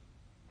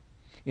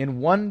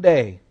 In one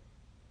day,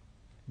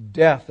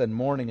 death and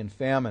mourning and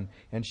famine,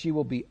 and she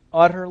will be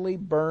utterly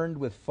burned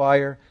with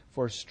fire,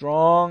 for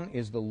strong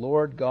is the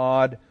Lord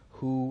God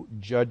who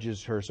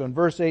judges her. So in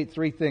verse 8,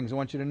 three things I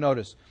want you to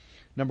notice.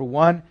 Number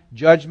one,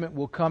 judgment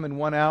will come in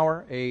 1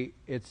 hour. It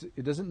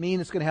doesn't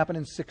mean it's going to happen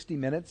in 60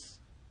 minutes.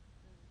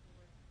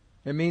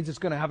 It means it's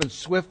going to happen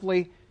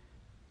swiftly.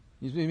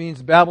 It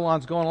means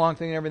Babylon's going along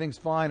thinking everything's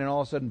fine, and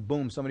all of a sudden,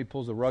 boom, somebody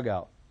pulls the rug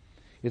out.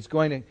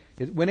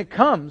 When it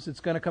comes, it's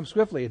going to come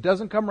swiftly. It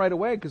doesn't come right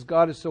away because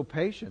God is so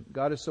patient.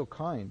 God is so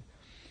kind.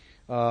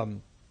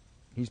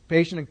 He's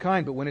patient and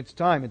kind, but when it's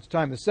time, it's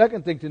time. The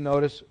second thing to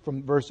notice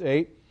from verse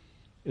 8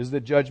 is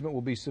that judgment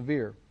will be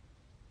severe.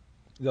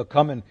 They'll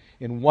come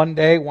in 1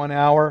 day, 1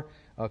 hour,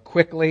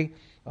 quickly,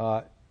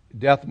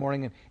 death,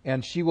 mourning,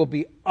 and she will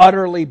be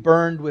utterly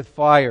burned with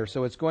fire.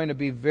 So it's going to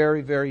be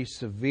very, very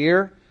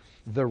severe.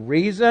 The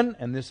reason,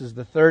 and this is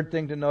the third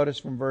thing to notice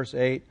from verse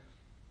 8,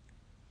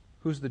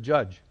 who's the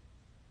judge?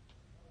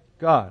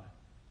 God.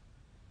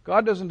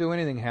 God doesn't do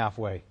anything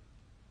halfway.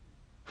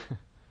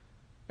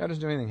 God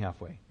doesn't do anything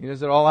halfway. He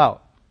does it all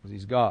out because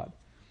He's God.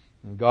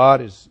 And God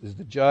is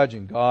the judge,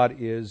 and God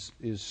is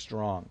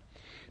strong.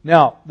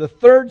 Now, the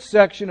third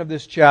section of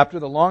this chapter,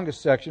 the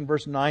longest section,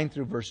 verse 9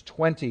 through verse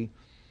 20,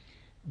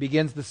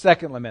 begins the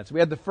second lament. So we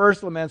had the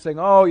first lament saying,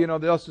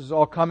 this is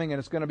all coming and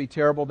it's going to be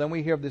terrible. Then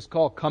we hear this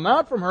call, come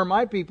out from her,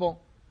 my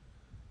people.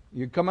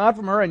 You come out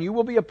from her and you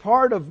will be a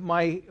part of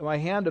my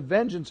hand of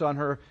vengeance on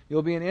her.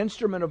 You'll be an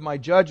instrument of my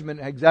judgment.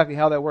 Exactly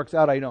how that works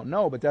out, I don't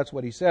know, but that's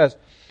what he says.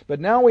 But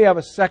now we have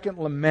a second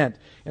lament.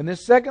 And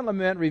this second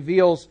lament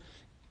reveals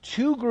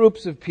two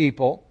groups of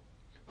people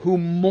who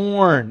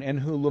mourn and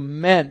who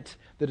lament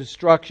the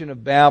destruction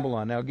of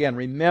Babylon. Now again,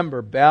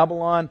 remember,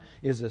 Babylon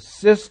is a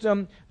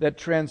system that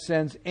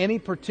transcends any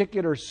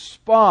particular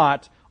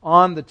spot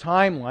on the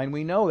timeline.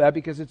 We know that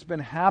because it's been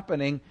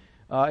happening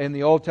in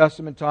the Old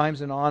Testament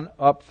times and on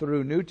up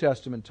through New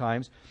Testament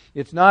times.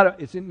 It's not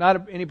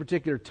any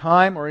particular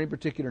time or any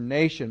particular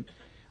nation,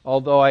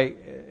 although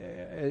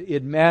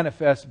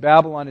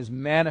Babylon is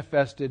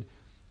manifested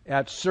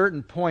at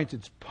certain points.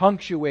 It's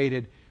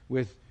punctuated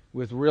with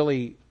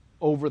really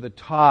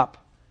over-the-top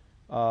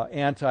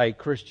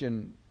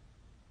anti-Christian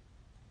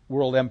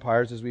world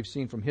empires, as we've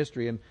seen from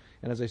history, and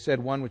as I said,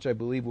 one which I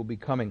believe will be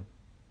coming.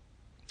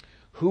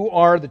 Who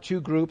are the two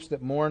groups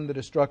that mourn the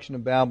destruction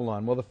of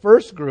Babylon? Well, the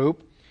first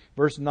group,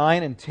 verse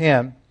 9 and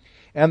 10,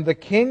 and the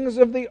kings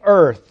of the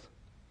earth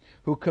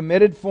who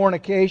committed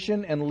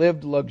fornication and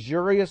lived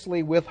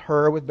luxuriously with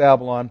her, with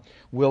Babylon,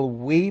 will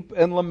weep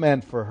and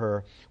lament for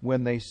her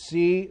when they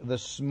see the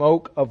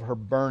smoke of her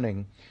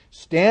burning,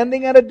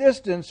 standing at a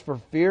distance for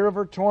fear of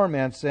her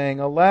torment, saying,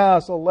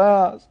 Alas,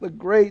 alas, the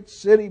great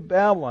city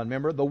Babylon.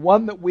 Remember, the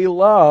one that we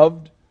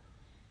loved,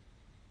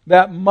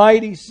 that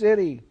mighty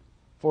city.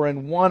 For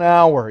in 1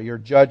 hour your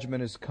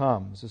judgment has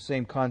come. It's the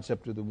same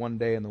concept of the 1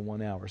 day and the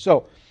 1 hour.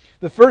 So,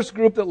 the first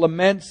group that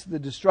laments the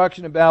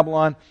destruction of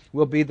Babylon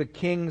will be the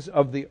kings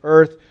of the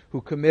earth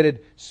who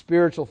committed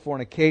spiritual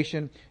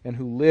fornication and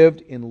who lived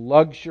in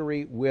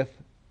luxury with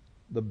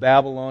the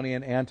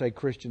Babylonian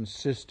anti-Christian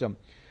system.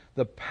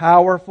 The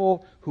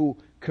powerful who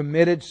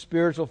committed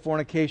spiritual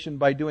fornication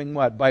by doing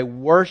what? By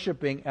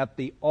worshiping at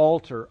the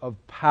altar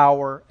of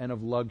power and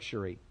of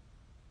luxury.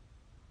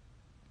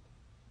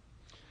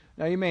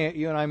 Now you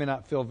and I may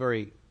not feel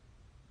very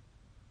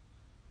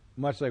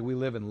much like we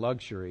live in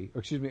luxury, or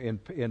excuse me,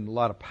 in a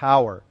lot of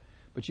power.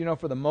 But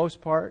for the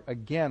most part,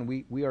 again,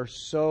 we are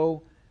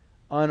so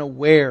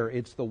unaware.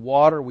 It's the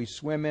water we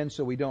swim in,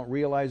 so we don't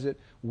realize it.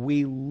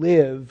 We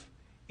live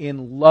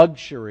in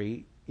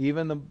luxury.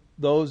 Even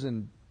those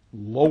in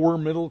lower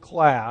middle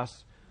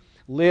class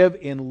live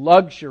in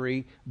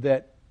luxury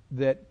that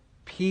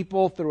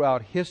people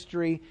throughout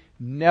history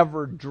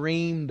never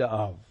dreamed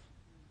of,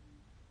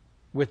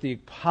 with the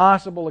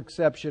possible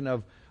exception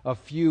of a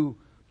few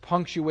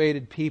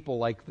punctuated people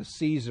like the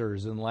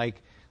Caesars and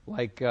like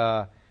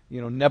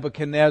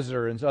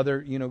Nebuchadnezzar and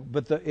other,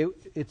 but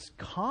it's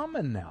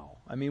common now.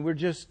 I mean,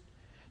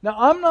 now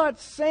I'm not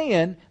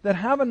saying that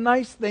having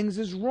nice things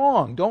is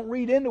wrong. Don't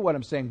read into what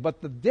I'm saying.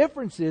 But the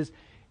difference is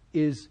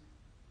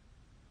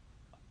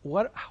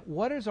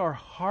what is our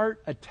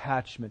heart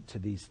attachment to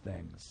these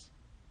things?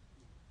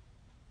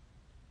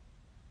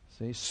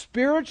 See,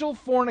 spiritual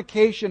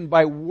fornication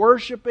by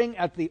worshiping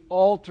at the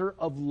altar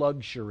of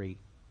luxury.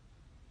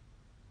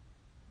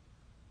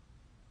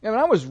 And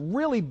I was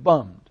really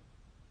bummed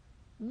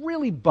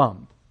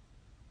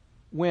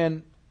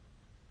when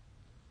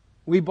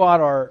we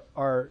bought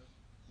our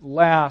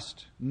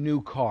last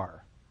new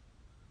car.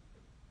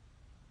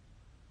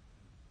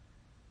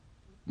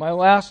 My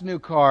last new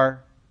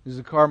car is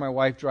the car my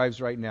wife drives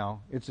right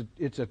now. It's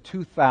a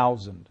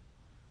 2000.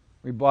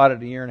 We bought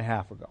it a year and a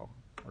half ago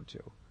or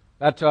two.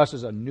 That to us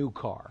is a new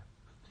car.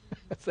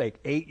 It's like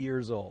 8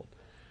 years old.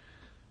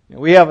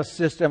 We have a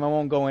system, I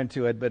won't go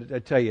into it, but I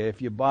tell you, if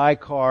you buy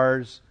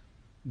cars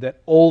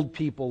that old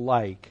people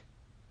like,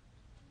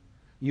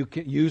 you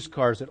can use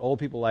cars that old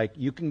people like,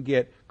 you can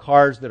get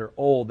cars that are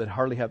old that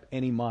hardly have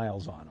any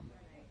miles on them.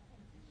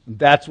 And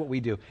that's what we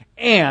do.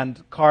 And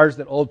cars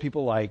that old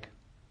people like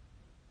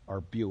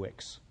are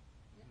Buicks.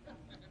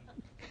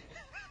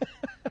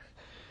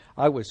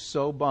 I was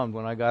so bummed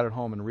when I got it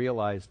home and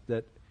realized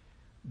that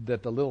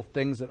the little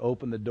things that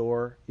open the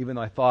door, even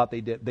though I thought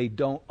they did, they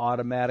don't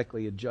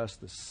automatically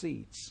adjust the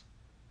seats.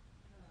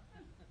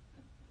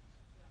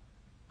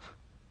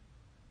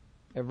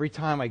 Every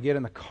time I get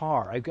in the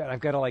car, I've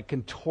got to like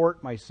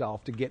contort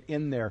myself to get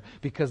in there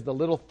because the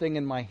little thing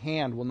in my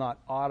hand will not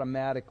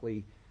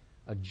automatically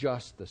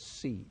adjust the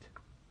seat.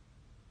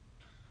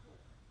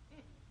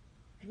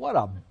 What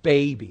a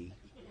baby.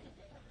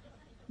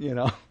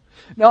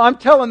 Now I'm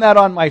telling that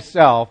on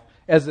myself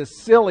as a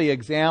silly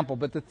example,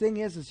 but the thing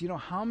is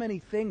how many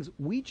things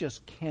we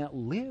just can't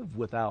live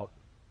without.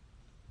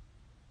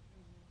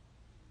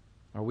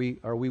 Are we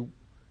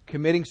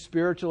committing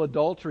spiritual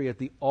adultery at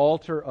the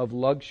altar of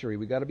luxury?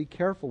 We got to be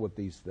careful with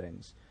these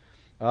things.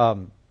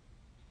 When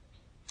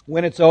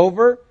it's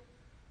over,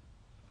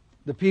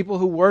 the people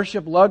who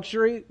worship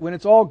luxury, when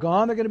it's all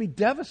gone, they're going to be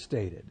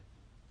devastated.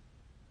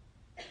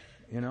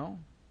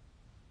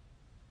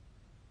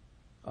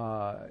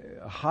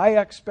 High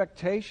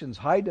expectations,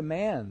 high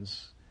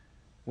demands,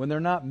 when they're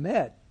not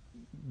met,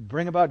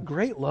 bring about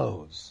great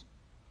lows.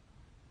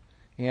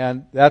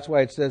 And that's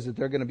why it says that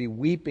they're going to be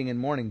weeping and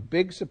mourning.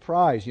 Big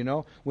surprise,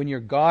 when your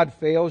God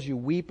fails, you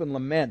weep and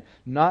lament,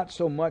 not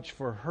so much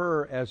for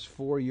her as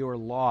for your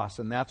loss.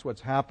 And that's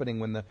what's happening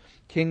when the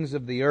kings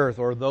of the earth,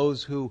 or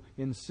those who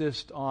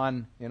insist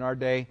on, in our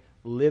day,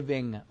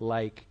 living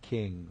like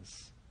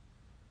kings,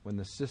 when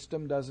the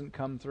system doesn't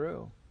come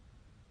through.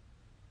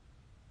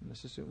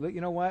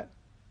 You know what?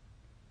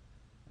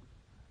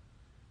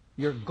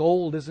 Your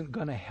gold isn't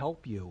going to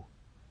help you.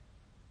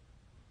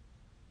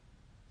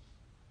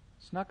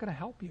 It's not going to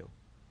help you.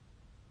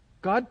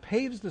 God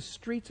paves the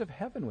streets of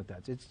heaven with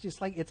that. It's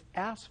just like it's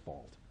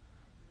asphalt.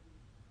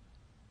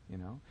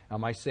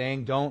 Am I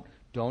saying don't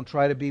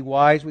try to be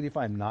wise with your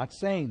finances? I'm not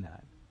saying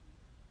that.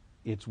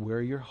 It's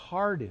where your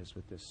heart is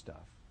with this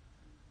stuff.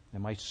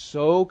 Am I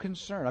so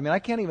concerned? I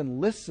can't even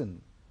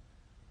listen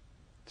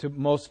to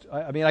most.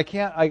 I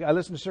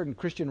listen to certain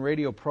Christian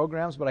radio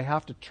programs, but I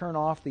have to turn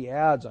off the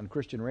ads on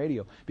Christian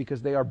radio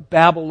because they are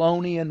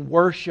Babylonian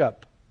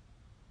worship.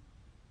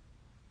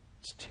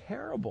 It's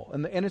terrible.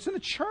 And it's in the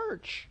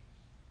church.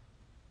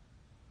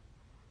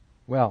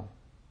 Well,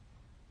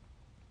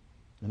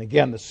 And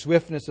again, the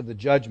swiftness of the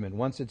judgment.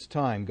 Once it's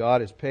time,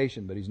 God is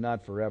patient, but He's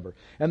not forever.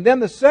 And then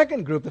the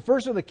second group, the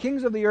first are the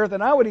kings of the earth,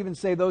 and I would even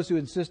say those who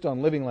insist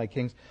on living like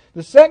kings.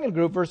 The second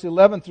group, verse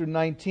 11 through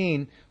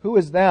 19, who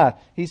is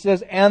that? He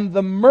says, and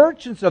the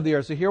merchants of the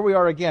earth. So here we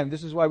are again.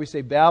 This is why we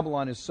say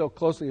Babylon is so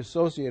closely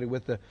associated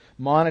with the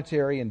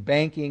monetary and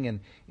banking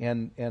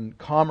and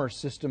commerce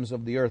systems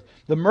of the earth.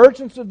 The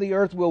merchants of the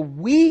earth will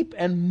weep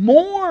and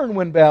mourn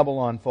when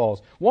Babylon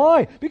falls.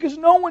 Why? Because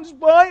no one's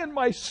buying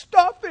my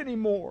stuff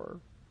anymore.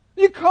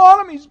 The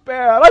economy's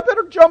bad. I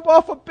better jump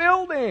off a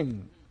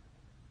building.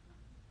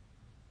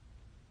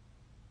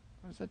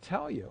 What does that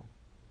tell you?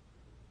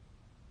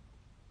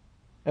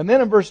 And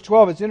then in verse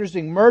 12, it's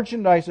interesting.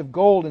 Merchandise of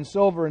gold and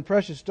silver and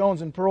precious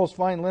stones and pearls,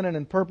 fine linen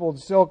and purple and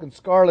silk and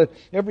scarlet,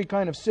 every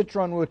kind of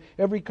citron wood,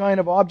 every kind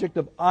of object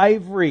of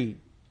ivory,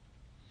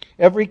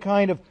 every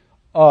kind of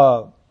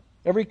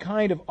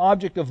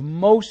object of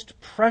most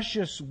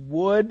precious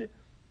wood.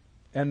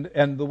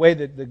 And the way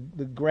that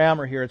the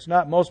grammar here, it's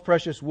not most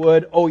precious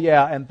wood, oh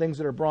yeah, and things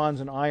that are bronze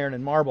and iron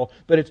and marble,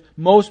 but it's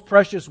most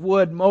precious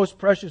wood, most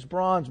precious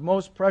bronze,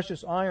 most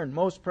precious iron,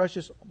 most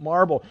precious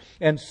marble,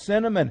 and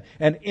cinnamon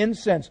and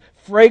incense,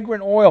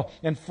 fragrant oil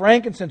and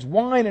frankincense,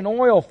 wine and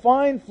oil,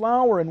 fine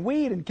flour and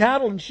wheat and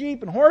cattle and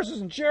sheep and horses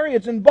and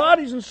chariots and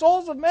bodies and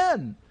souls of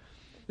men.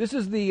 This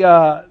is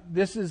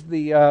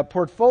the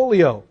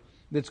portfolio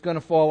that's going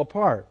to fall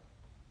apart.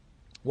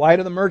 Why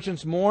do the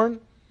merchants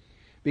mourn?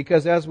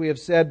 Because, as we have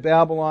said,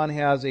 Babylon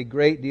has a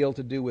great deal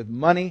to do with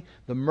money.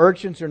 The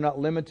merchants are not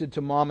limited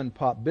to mom and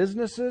pop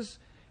businesses,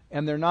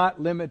 and they're not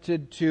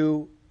limited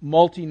to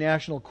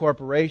multinational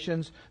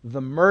corporations. The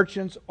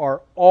merchants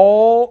are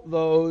all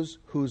those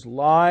whose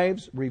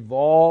lives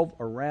revolve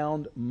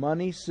around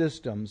money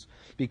systems,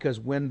 because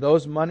when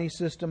those money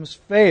systems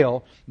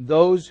fail,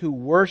 those who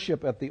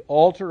worship at the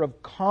altar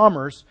of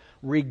commerce,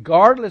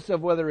 regardless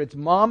of whether it's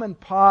mom and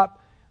pop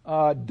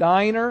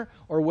diner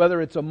or whether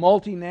it's a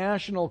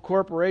multinational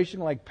corporation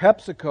like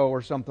PepsiCo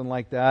or something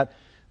like that,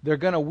 they're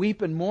going to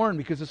weep and mourn,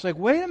 because it's like,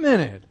 wait a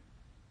minute,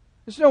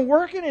 it's not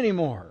working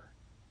anymore.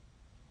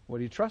 What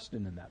are you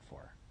trusting in that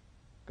for?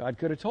 God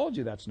could have told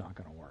you that's not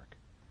going to work.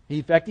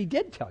 In fact, He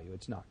did tell you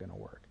it's not going to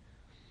work.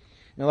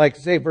 And like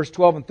to say, verse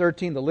 12 and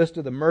 13, the list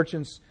of the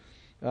merchants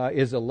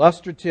is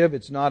illustrative.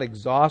 It's not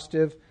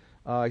exhaustive.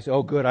 You say,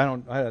 oh, good,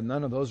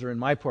 none of those are in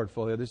my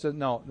portfolio. This is,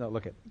 no,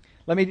 look at.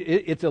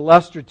 It's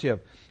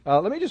illustrative.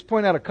 Let me just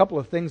point out a couple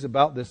of things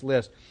about this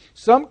list.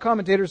 Some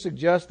commentators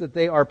suggest that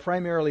they are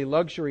primarily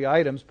luxury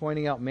items,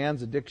 pointing out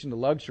man's addiction to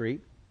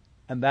luxury,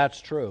 and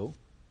that's true.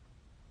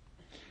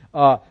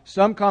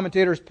 Some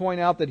commentators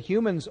point out that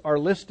humans are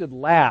listed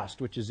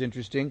last, which is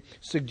interesting,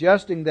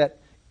 suggesting that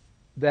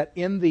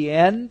in the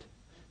end,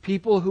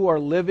 people who are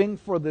living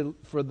for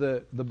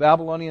the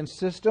Babylonian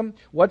system,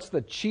 what's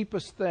the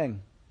cheapest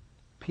thing?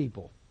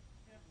 People.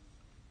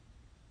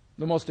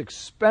 The most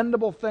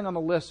expendable thing on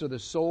the list are the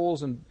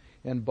souls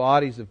and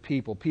bodies of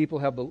people. People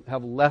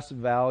have less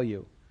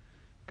value.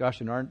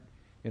 Gosh, in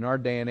our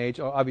day and age,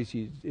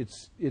 obviously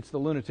it's the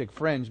lunatic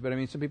fringe, but I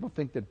mean, some people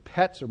think that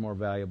pets are more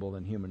valuable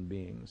than human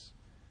beings.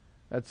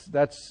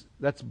 That's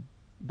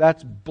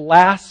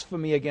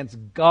blasphemy against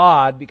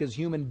God, because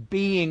human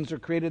beings are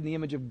created in the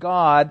image of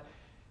God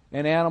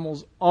and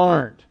animals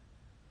aren't.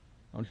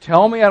 Don't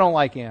tell me I don't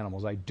like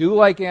animals. I do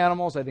like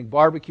animals. I think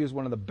barbecue is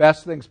one of the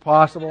best things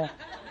possible.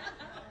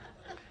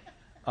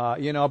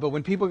 But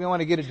when people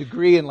want to get a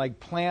degree in like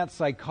plant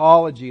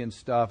psychology and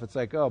stuff, it's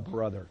like, oh,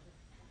 brother.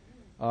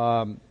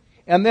 And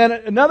then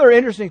another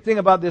interesting thing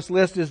about this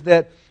list is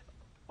that,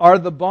 are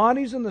the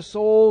bodies and the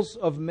souls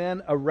of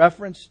men a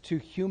reference to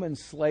human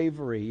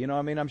slavery?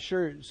 I'm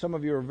sure some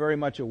of you are very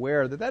much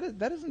aware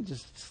that isn't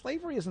just,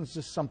 slavery isn't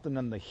just something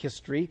in the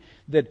history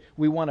that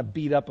we want to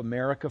beat up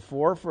America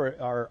for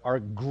our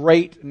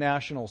great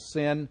national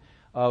sin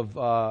of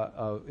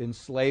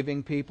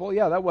enslaving people.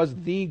 Yeah, that was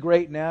the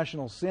great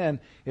national sin.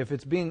 If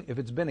it's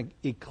been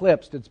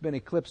eclipsed, it's been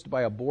eclipsed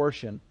by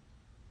abortion.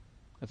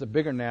 That's a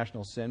bigger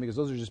national sin, because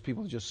those are just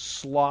people just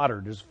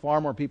slaughtered. There's far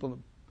more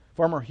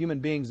human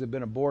beings that have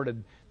been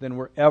aborted than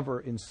were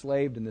ever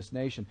enslaved in this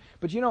nation.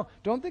 But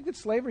don't think that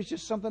slavery is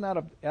just something out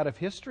of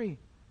history.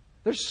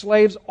 There's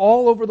slaves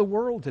all over the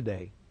world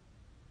today,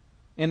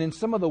 and in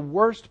some of the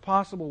worst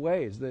possible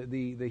ways.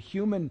 The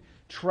human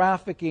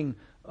trafficking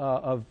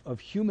of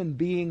human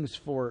beings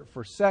for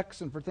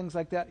sex and for things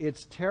like that,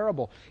 it's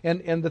terrible.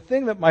 And the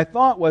thing that my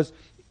thought was,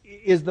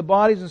 is the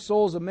bodies and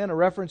souls of men a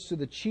reference to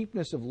the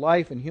cheapness of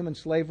life and human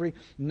slavery?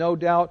 No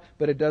doubt,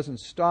 but it doesn't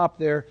stop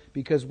there,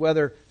 because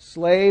whether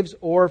slaves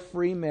or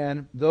free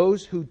men,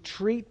 those who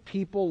treat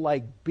people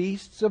like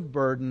beasts of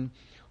burden,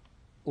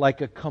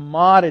 like a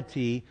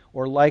commodity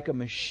or like a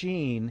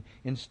machine,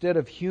 instead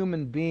of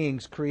human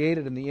beings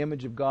created in the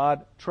image of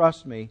God,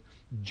 trust me,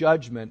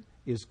 judgment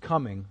is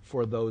coming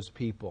for those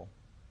people.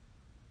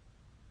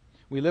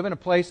 We live in a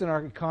place in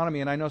our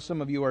economy, and I know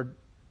some of you are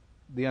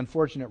the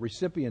unfortunate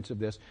recipients of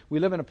this. We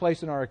live in a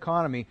place in our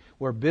economy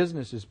where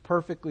business is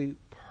perfectly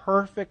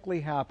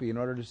happy in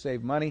order to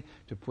save money,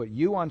 to put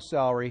you on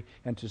salary,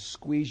 and to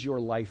squeeze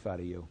your life out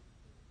of you.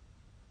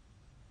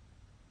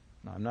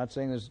 Now, I'm not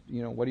saying there's,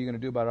 what are you going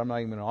to do about it? I'm not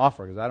even going to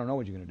offer because I don't know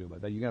what you're going to do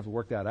about that. You're going to have to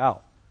work that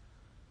out.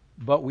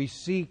 But we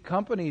see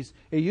companies,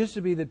 it used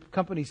to be that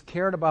companies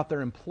cared about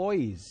their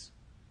employees.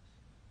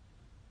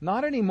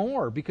 Not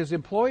anymore, because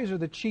employees are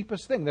the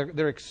cheapest thing.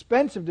 They're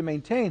expensive to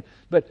maintain,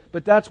 but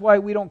that's why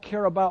we don't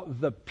care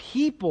about the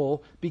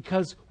people,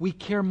 because we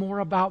care more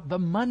about the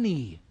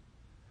money.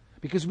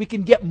 Because we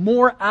can get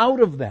more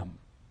out of them.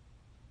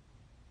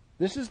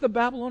 This is the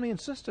Babylonian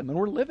system, and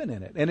we're living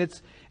in it.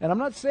 And I'm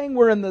not saying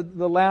we're in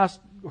the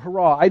last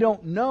hurrah. I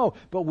don't know,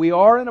 but we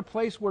are in a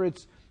place where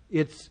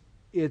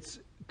it's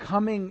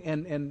coming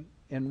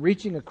and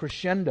reaching a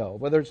crescendo.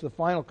 Whether it's the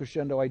final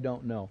crescendo, I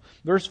don't know.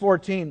 Verse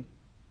 14.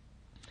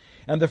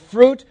 And the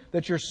fruit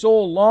that your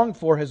soul longed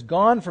for has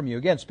gone from you.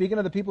 Again, speaking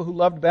of the people who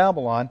loved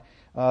Babylon,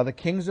 the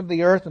kings of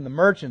the earth and the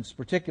merchants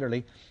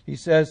particularly, he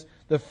says,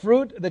 the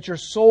fruit that your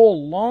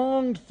soul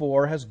longed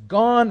for has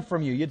gone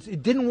from you.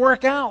 It didn't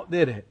work out,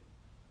 did it?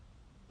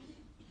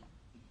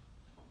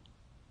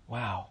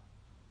 Wow.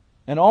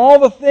 And all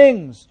the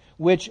things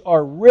which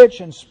are rich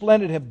and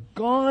splendid have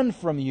gone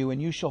from you,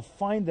 and you shall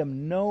find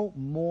them no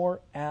more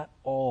at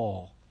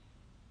all.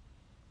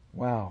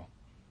 Wow.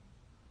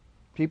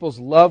 People's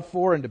love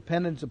for and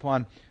dependence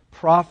upon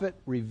profit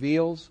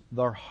reveals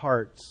their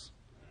hearts.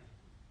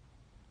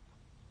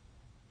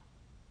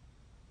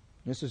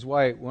 This is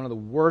why one of the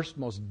worst,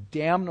 most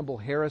damnable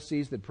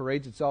heresies that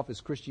parades itself as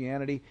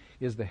Christianity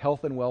is the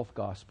health and wealth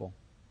gospel.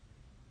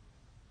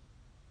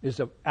 It's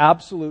an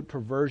absolute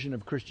perversion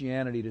of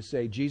Christianity to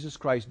say Jesus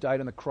Christ died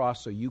on the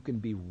cross so you can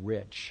be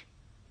rich.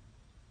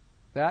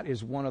 That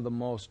is one of the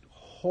most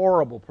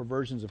horrible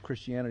perversions of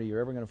Christianity you're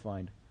ever going to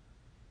find.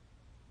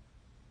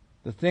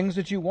 The things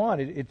that you want,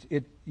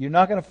 you're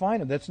not going to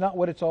find them. That's not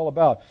what it's all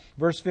about.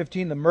 Verse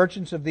 15, the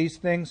merchants of these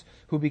things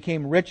who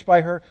became rich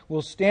by her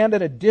will stand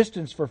at a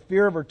distance for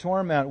fear of her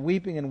torment,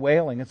 weeping and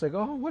wailing. It's like,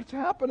 oh, what's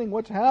happening?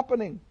 What's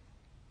happening?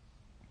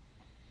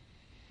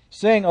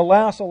 Saying,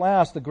 alas,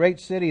 alas, the great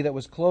city that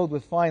was clothed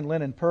with fine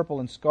linen, purple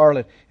and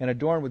scarlet, and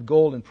adorned with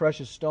gold and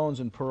precious stones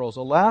and pearls.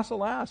 Alas,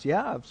 alas,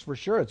 yeah, it's for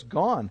sure, it's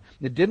gone.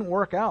 It didn't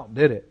work out,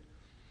 did it?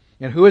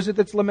 And who is it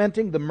that's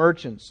lamenting? The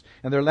merchants.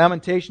 And their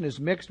lamentation is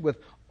mixed with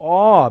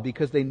awe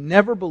because they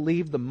never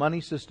believed the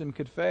money system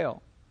could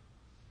fail.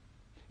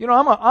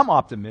 I'm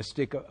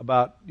optimistic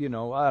about, I don't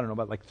know,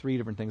 about like 3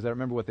 different things. I don't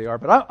remember what they are,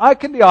 but I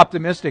can be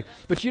optimistic.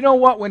 But you know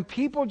what? When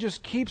people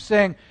just keep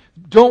saying,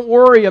 don't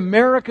worry,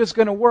 America's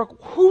going to work,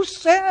 who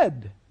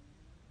said?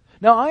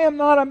 Now, I am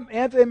not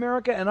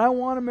anti-America, and I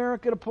want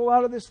America to pull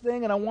out of this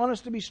thing, and I want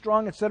us to be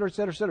strong, etc.,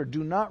 etc., etc.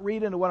 Do not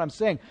read into what I'm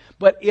saying.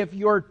 But if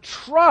your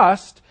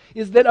trust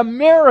is that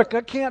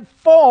America can't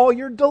fall,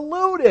 you're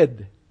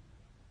deluded.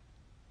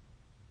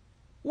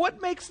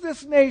 What makes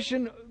this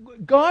nation...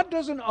 God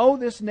doesn't owe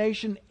this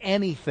nation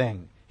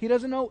anything. He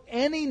doesn't owe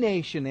any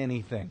nation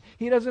anything.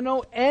 He doesn't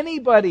owe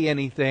anybody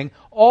anything.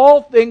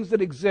 All things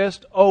that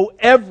exist owe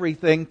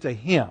everything to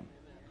Him.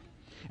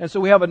 And so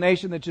we have a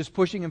nation that's just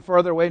pushing Him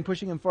further away and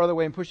pushing Him further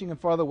away and pushing Him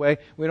further away.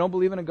 We don't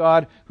believe in a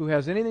God who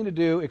has anything to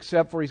do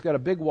except for He's got a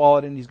big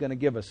wallet and He's going to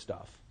give us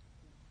stuff.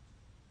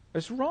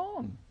 It's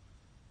wrong.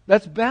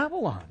 That's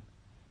Babylon.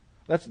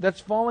 That's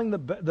following the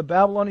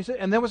Babylonian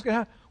system. And then what's going to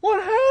happen?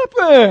 What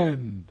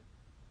happened?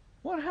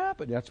 What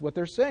happened? That's what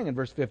they're saying in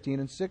verse 15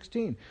 and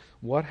 16.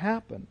 What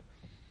happened?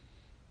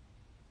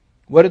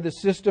 What did the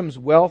system's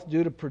wealth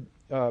do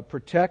to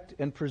protect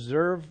and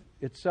preserve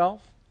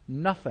itself?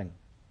 Nothing.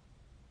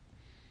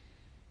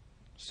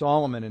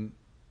 Solomon in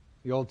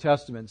the Old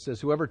Testament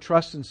says, whoever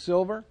trusts in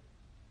silver,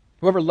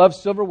 whoever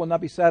loves silver will not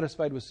be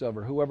satisfied with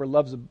silver. Whoever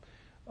loves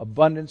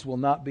abundance will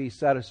not be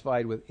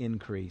satisfied with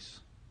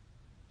increase.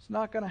 It's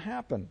not going to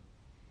happen.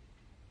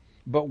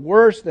 But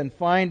worse than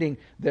finding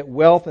that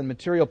wealth and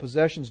material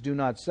possessions do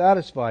not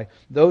satisfy,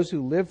 those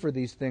who live for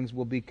these things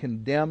will be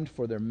condemned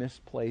for their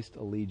misplaced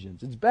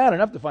allegiance. It's bad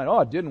enough to find,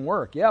 it didn't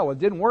work. Yeah, well, it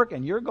didn't work,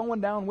 and you're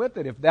going down with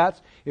it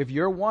if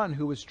you're one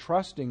who is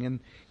trusting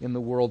in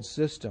the world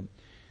system.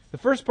 The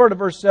first part of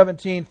verse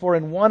 17, for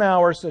in 1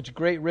 hour such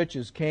great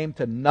riches came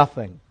to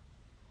nothing.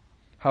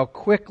 How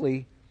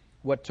quickly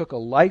what took a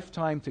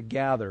lifetime to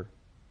gather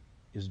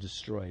is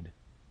destroyed.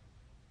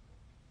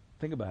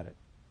 Think about it.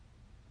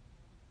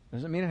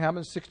 Doesn't mean it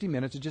happens in 60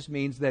 minutes. It just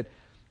means that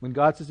when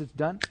God says it's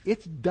done,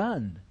 it's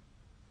done.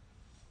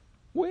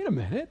 Wait a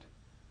minute.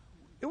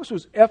 It was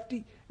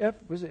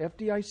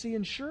FDIC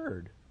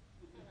insured.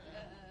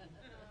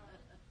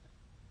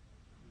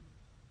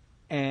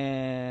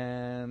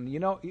 And,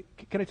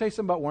 can I tell you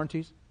something about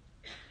warranties?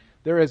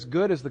 They're as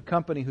good as the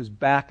company who's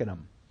backing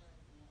them.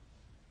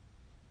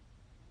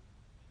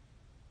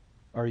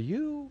 Are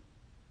you,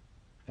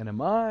 and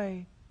am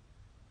I,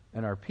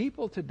 and are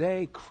people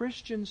today,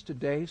 Christians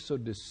today, so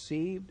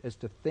deceived as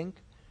to think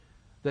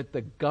that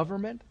the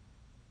government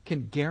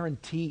can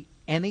guarantee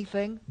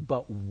anything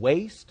but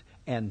waste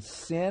and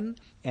sin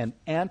and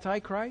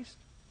antichrist?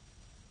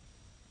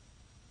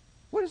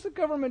 What is the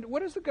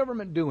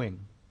government doing?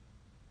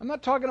 I'm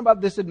not talking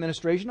about this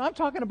administration. I'm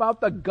talking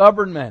about the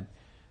government.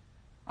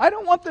 I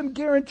don't want them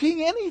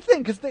guaranteeing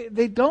anything because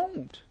they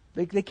don't.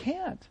 They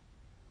can't.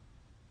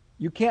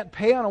 You can't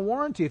pay on a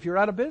warranty if you're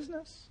out of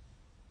business.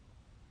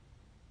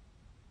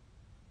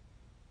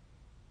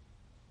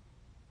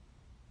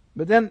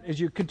 But then, as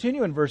you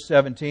continue in verse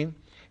 17,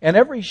 and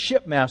every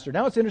shipmaster,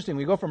 now it's interesting,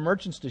 we go from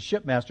merchants to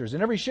shipmasters,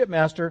 and every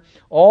shipmaster,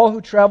 all who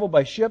travel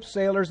by ship,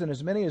 sailors, and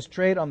as many as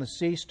trade on the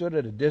sea, stood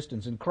at a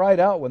distance and cried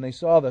out when they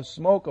saw the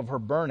smoke of her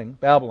burning,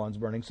 Babylon's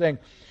burning, saying,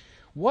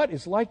 what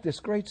is like this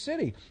great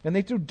city? And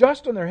they threw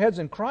dust on their heads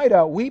and cried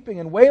out, weeping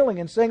and wailing,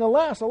 and saying,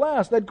 alas,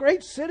 alas, that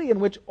great city in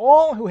which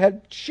all who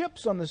had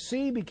ships on the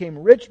sea became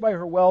rich by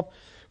her wealth,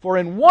 for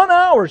in 1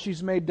 hour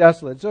she's made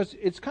desolate. So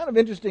it's kind of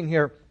interesting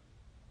here.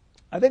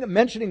 I think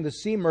mentioning the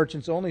sea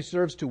merchants only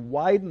serves to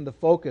widen the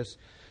focus,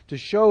 to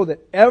show that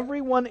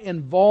everyone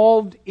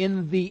involved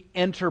in the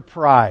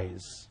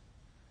enterprise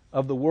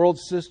of the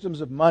world's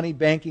systems of money,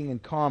 banking,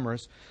 and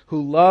commerce,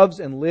 who loves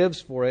and lives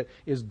for it,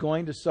 is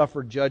going to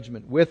suffer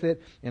judgment with it.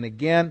 And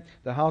again,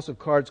 the house of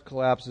cards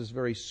collapses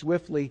very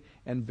swiftly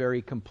and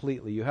very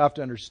completely. You have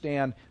to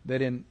understand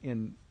that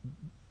in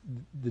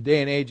the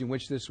day and age in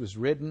which this was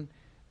written,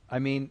 I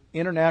mean,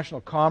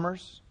 international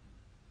commerce,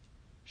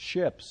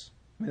 ships.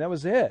 I mean, that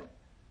was it.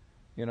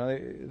 You know,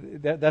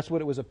 that's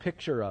what it was a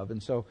picture of.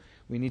 And so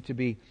we need to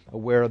be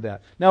aware of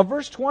that. Now,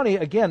 verse 20,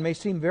 again, may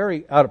seem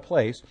very out of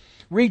place.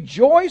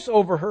 Rejoice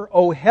over her,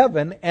 O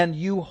heaven, and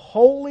you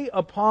holy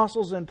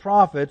apostles and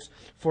prophets,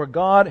 for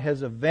God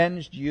has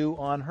avenged you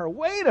on her.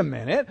 Wait a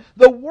minute.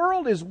 The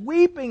world is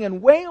weeping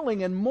and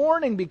wailing and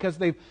mourning because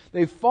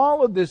they've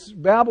followed this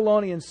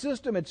Babylonian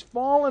system. It's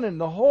fallen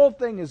and the whole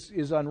thing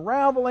is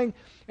unraveling.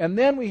 And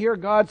then we hear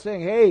God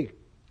saying, hey,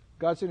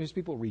 God said to His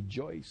people,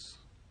 rejoice.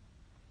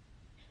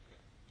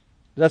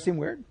 Does that seem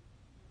weird?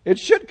 It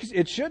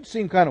should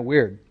seem kind of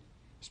weird,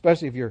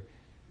 especially if you're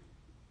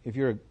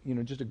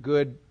just a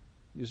good,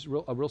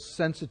 a real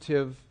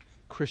sensitive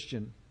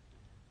Christian,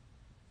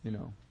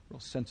 real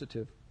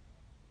sensitive.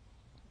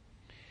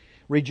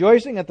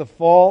 Rejoicing at the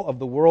fall of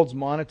the world's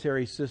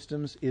monetary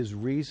systems is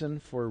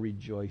reason for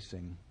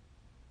rejoicing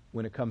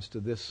when it comes to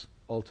this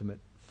ultimate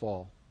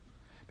fall,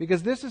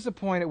 because this is a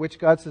point at which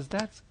God says,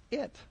 "That's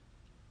it.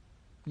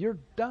 You're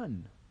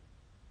done."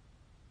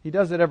 He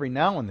does it every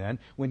now and then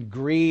when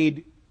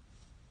greed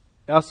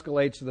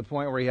escalates to the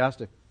point where he has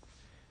to...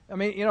 I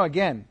mean,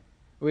 again,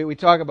 we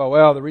talk about,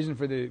 well, the reason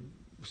for the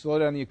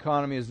slowdown in the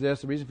economy is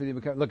this. The reason for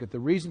the... Look, the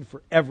reason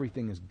for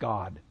everything is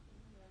God.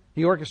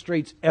 He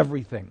orchestrates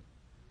everything.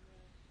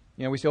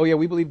 We say, oh yeah,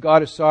 we believe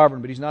God is sovereign,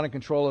 but He's not in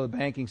control of the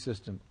banking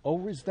system.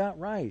 Oh, is that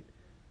right?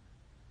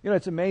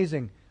 It's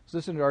amazing. I was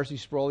listening to R.C.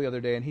 Sproul the other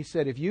day, and he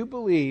said, if you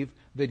believe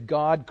that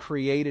God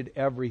created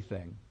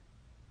everything,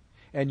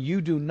 and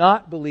you do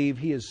not believe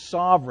He is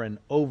sovereign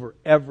over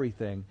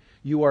everything,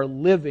 you are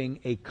living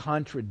a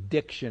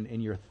contradiction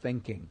in your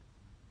thinking.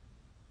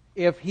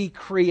 If He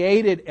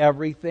created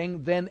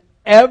everything, then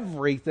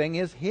everything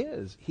is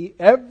His.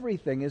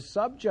 Everything is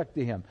subject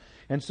to Him.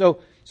 And so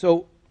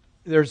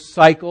there's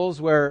cycles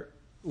where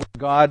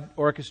God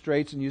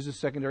orchestrates and uses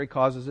secondary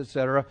causes,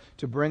 etc.,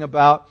 to bring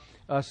about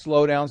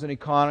slowdowns in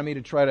economy,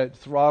 to try to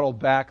throttle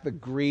back the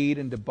greed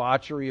and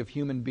debauchery of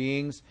human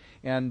beings,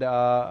 and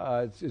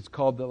it's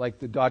called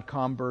the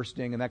dot-com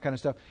bursting and that kind of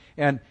stuff.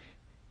 And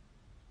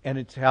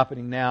it's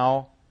happening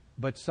now,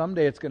 but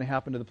someday it's going to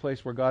happen to the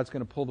place where God's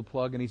going to pull the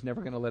plug, and He's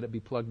never going to let it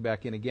be plugged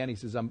back in again. He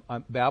says,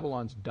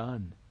 Babylon's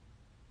done.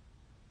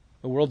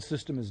 The world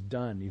system is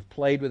done. You've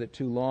played with it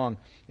too long,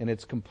 and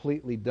it's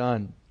completely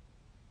done.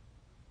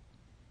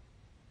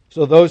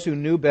 So those who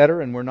knew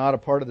better and were not a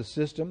part of the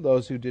system,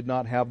 those who did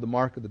not have the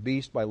mark of the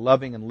beast by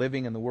loving and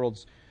living in the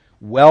world's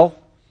wealth,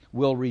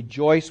 will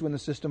rejoice when the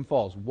system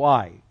falls.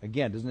 Why?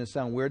 Again, doesn't it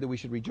sound weird that we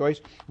should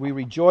rejoice? We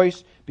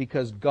rejoice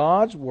because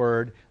God's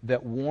word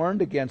that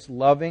warned against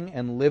loving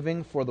and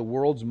living for the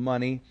world's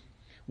money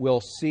will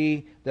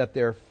see that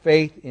their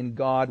faith in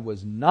God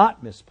was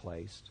not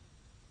misplaced.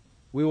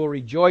 We will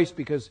rejoice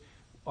because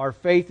our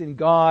faith in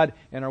God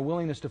and our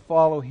willingness to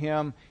follow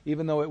Him,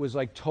 even though it was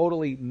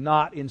totally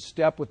not in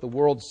step with the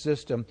world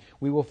system,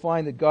 we will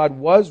find that God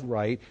was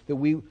right, that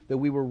we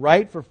were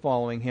right for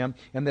following Him,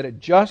 and that at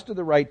just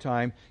the right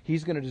time,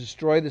 He's going to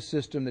destroy the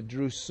system that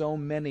drew so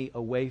many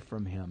away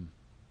from Him.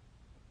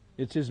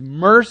 It's His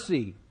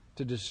mercy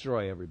to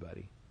destroy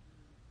everybody,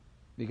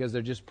 because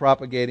they're just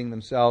propagating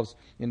themselves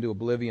into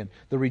oblivion.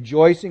 The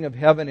rejoicing of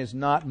heaven is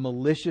not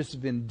malicious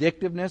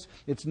vindictiveness.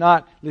 It's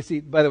not,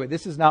 by the way,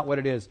 this is not what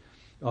it is.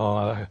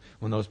 Oh,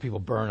 when those people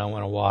burn, I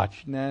want to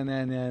watch. No.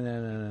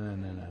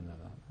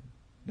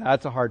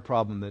 That's a hard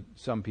problem that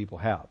some people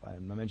have.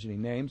 I'm not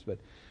mentioning names, but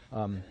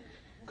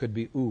could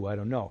be, I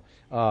don't know.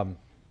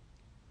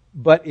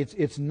 But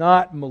it's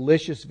not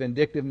malicious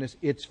vindictiveness.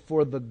 It's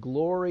for the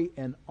glory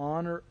and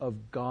honor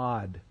of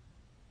God,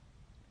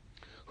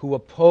 who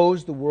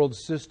opposed the world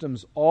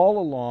systems all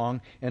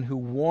along and who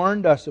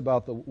warned us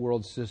about the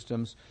world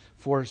systems.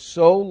 For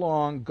so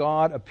long,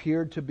 God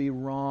appeared to be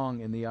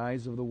wrong in the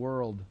eyes of the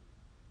world.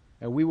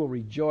 And we will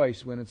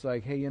rejoice when it's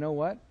like, hey, you know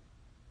what?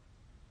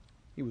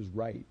 He was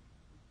right.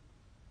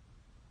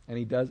 And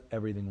He does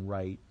everything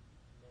right.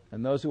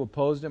 And those who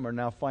opposed Him are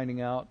now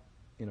finding out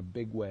in a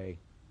big way.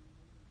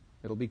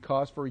 It'll be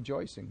cause for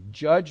rejoicing.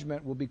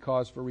 Judgment will be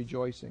cause for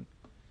rejoicing.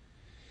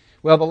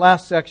 Well, the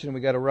last section,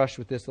 we got to rush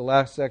with this. The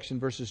last section,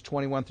 verses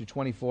 21 through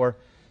 24,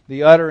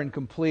 the utter and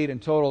complete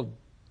and total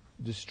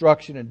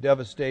destruction and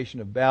devastation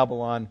of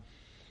Babylon.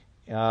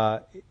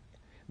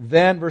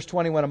 Then, verse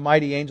 21, a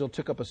mighty angel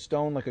took up a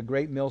stone like a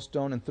great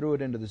millstone and threw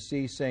it into the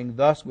sea, saying,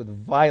 "Thus with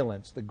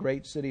violence the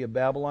great city of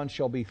Babylon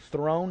shall be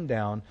thrown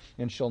down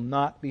and shall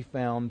not be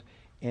found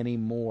any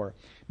more."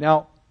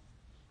 Now,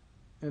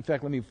 in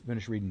fact, let me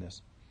finish reading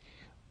this.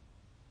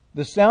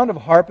 "The sound of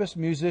harpists,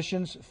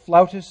 musicians,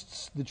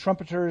 flautists, the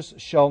trumpeters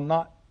shall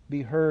not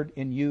be heard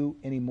in you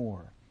any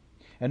more.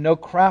 And no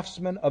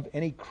craftsman of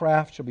any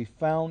craft shall be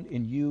found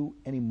in you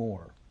any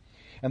more.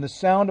 And the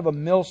sound of a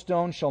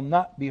millstone shall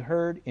not be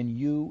heard in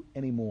you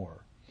any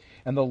more.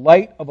 And the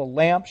light of a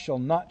lamp shall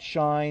not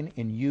shine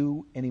in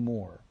you any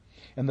more.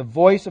 And the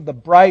voice of the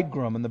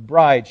bridegroom and the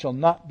bride shall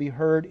not be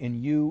heard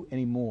in you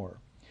any more.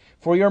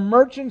 For your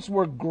merchants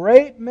were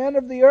great men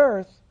of the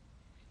earth.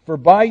 For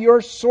by your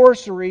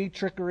sorcery,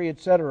 trickery,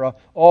 etc.,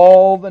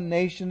 all the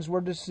nations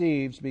were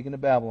deceived," speaking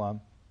of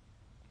Babylon.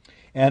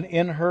 "And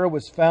in her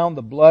was found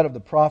the blood of the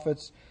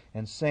prophets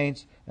and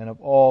saints and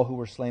of all who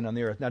were slain on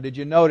the earth." Now, did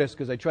you notice,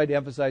 because I tried to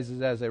emphasize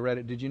this as I read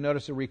it, did you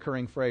notice a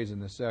recurring phrase in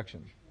this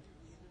section?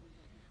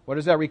 What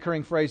does that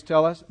recurring phrase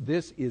tell us?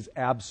 This is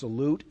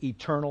absolute,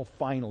 eternal,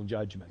 final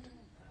judgment.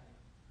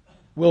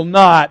 Will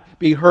not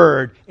be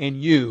heard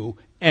in you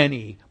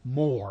any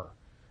more.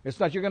 It's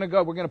not we're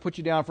going to put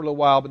you down for a little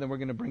while, but then we're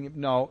going to bring you.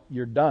 No,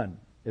 you're done.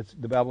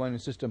 The Babylonian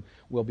system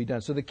will be done.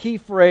 So the key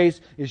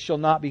phrase is "shall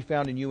not be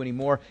found in you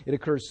anymore." It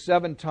occurs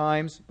 7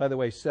 times. By the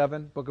way,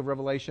 7, Book of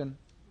Revelation,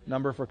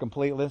 number for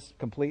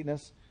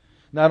completeness.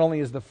 Not only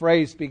is the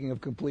phrase speaking of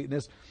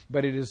completeness,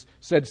 but it is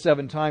said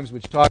 7 times,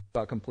 which talks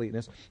about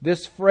completeness.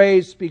 This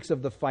phrase speaks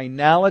of the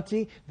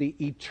finality, the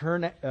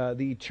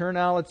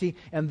eternality,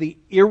 and the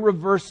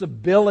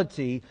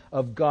irreversibility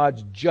of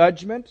God's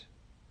judgment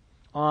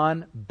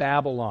on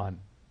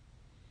Babylon.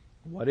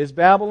 What is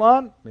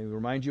Babylon? Let me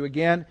remind you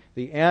again.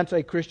 The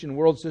anti-Christian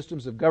world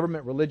systems of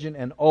government, religion,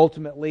 and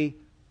ultimately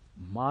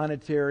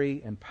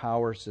monetary and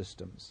power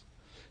systems.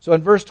 So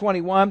in verse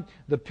 21,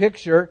 the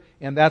picture,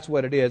 and that's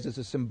what it is, it's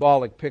a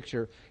symbolic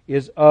picture,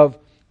 is of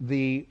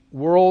the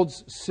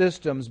world's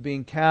systems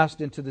being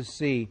cast into the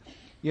sea.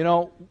 You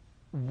know,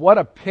 what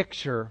a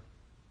picture,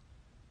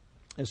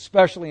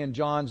 especially in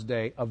John's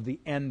day, of the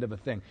end of a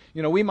thing.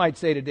 You know, we might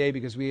say today,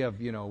 because we have,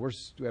 we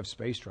have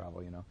space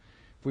travel,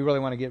 If we really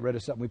want to get rid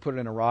of something, we put it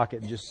in a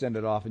rocket and just send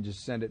it off and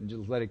just send it and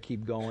just let it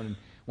keep going. And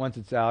once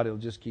it's out, it'll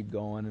just keep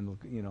going,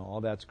 and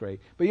all that's great.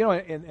 But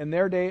in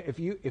their day, if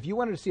you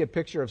wanted to see a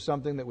picture of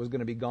something that was going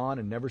to be gone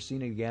and never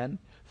seen it again,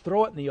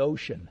 throw it in the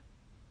ocean.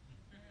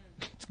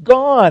 It's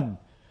gone.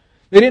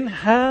 They didn't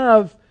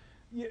have,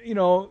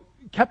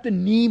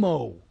 Captain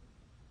Nemo.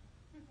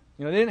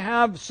 They didn't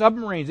have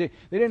submarines. They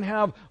didn't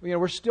have,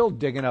 we're still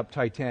digging up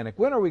Titanic.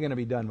 When are we going to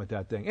be done with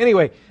that thing?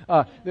 Anyway,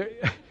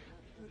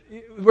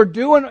 we're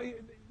doing,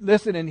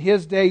 listen, in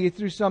his day, you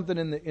threw something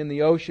in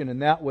the ocean,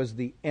 and that was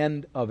the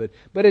end of it.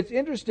 But it's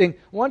interesting.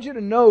 I want you to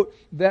note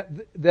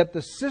that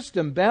the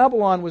system,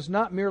 Babylon, was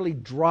not merely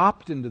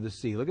dropped into the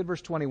sea. Look at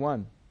verse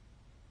 21.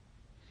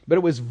 But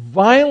it was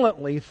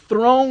violently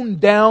thrown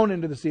down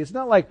into the sea. It's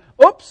not like,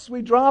 oops,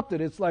 we dropped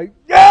it. It's like,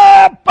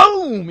 yeah,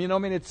 boom!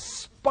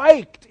 It's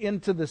spiked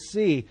into the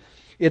sea.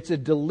 It's a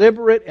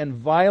deliberate and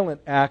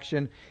violent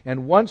action.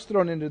 And once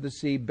thrown into the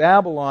sea,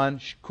 Babylon,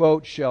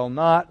 quote, shall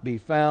not be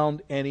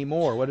found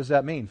anymore. What does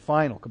that mean?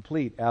 Final,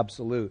 complete,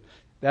 absolute.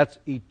 That's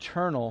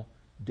eternal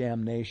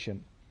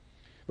damnation.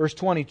 Verse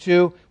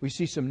 22, we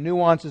see some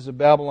nuances of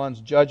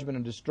Babylon's judgment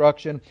and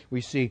destruction.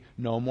 We see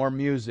no more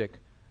music.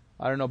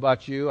 I don't know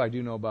about you. I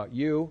do know about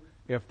you.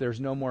 If there's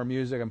no more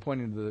music, I'm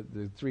pointing to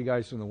the 3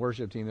 guys from the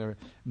worship team there.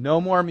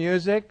 No more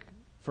music,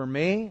 for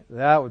me,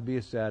 that would be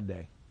a sad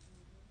day.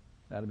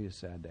 That would be a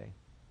sad day.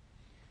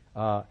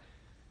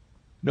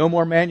 No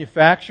more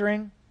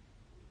manufacturing.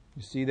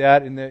 You see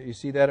that in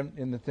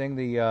the thing,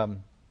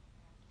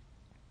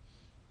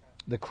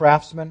 the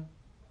craftsman.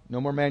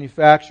 No more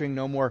manufacturing.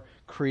 No more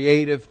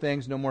creative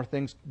things. No more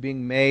things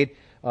being made.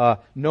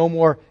 No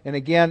more. And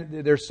again,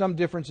 there's some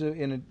differences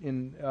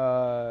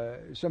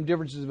some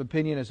differences of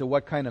opinion as to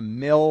what kind of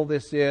mill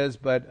this is.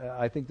 But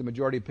I think the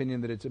majority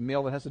opinion that it's a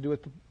mill that has to do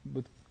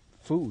with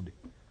food.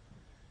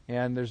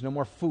 And there's no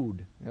more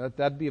food.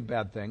 That'd be a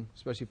bad thing,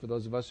 especially for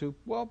those of us who,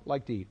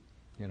 like to eat.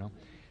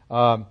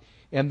 And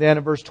then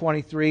in verse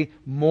 23,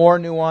 more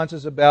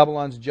nuances of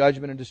Babylon's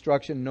judgment and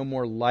destruction. No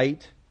more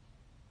light.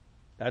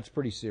 That's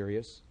pretty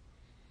serious.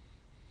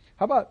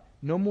 How about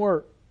no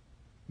more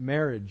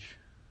marriage?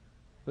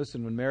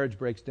 Listen, when marriage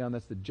breaks down,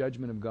 that's the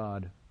judgment of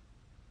God.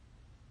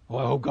 Oh,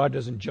 I hope God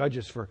doesn't judge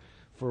us for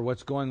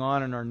what's going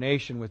on in our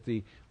nation with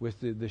the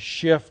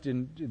shift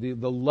in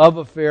the love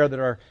affair that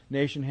our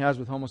nation has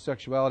with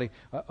homosexuality.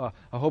 I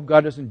hope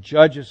God doesn't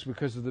judge us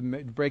because of the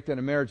breakdown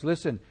of marriage.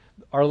 Listen,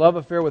 our love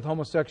affair with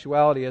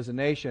homosexuality as a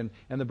nation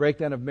and the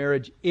breakdown of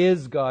marriage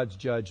is God's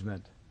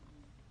judgment.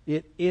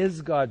 It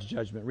is God's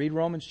judgment. Read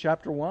Romans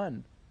chapter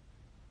 1.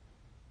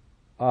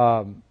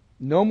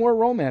 No more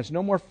romance,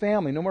 no more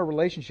family, no more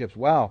relationships.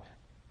 Wow.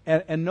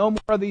 And no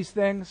more of these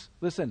things,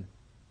 listen,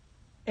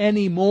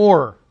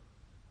 anymore.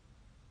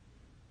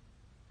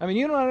 I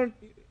mean,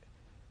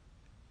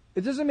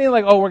 it doesn't mean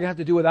like, oh, we're going to have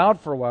to do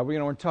without for a while.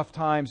 We're in tough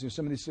times.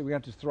 Some of these things we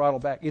have to throttle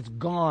back. It's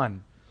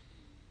gone.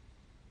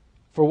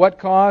 For what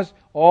cause?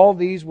 All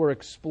these were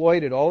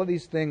exploited. All of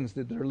these things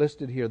that are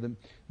listed here,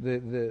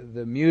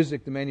 the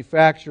music, the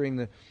manufacturing,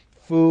 the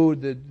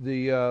food,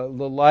 the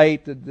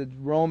light, the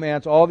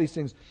romance, all these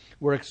things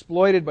were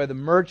exploited by the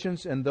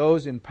merchants and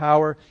those in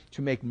power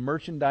to make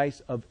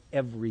merchandise of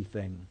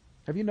everything.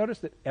 Have you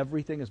noticed that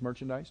everything is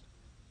merchandised?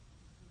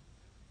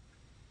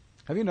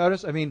 Have you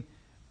noticed? I mean,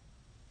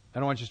 I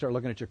don't want you to start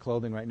looking at your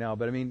clothing right now,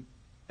 but I mean,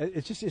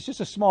 it's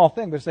just a small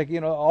thing, but it's like,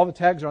 all the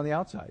tags are on the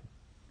outside.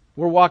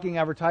 We're walking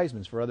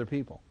advertisements for other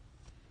people.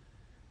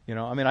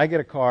 I mean, I get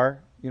a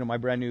car, my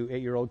brand new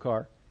 8-year-old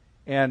car,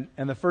 and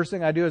the first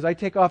thing I do is I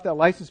take off that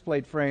license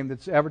plate frame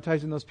that's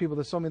advertising those people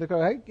that sold me the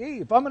car. Hey,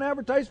 if I'm going to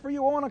advertise for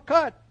you, I want a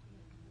cut.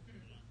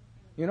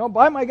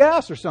 Buy my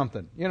gas or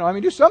something.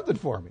 Do something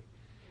for me.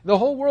 The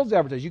whole world's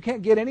advertising. You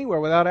can't get anywhere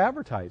without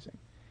advertising.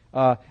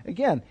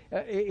 Again,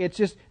 it's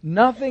just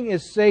nothing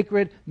is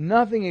sacred.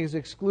 Nothing is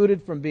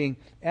excluded from being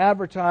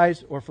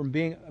advertised or from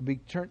being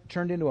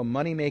turned into a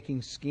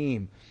money-making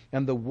scheme.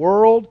 And the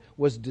world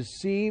was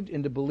deceived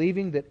into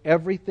believing that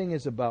everything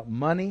is about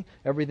money,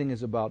 everything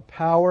is about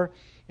power,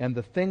 and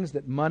the things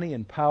that money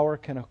and power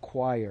can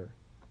acquire.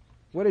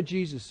 What did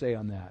Jesus say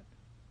on that?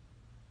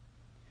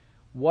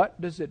 What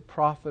does it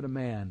profit a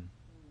man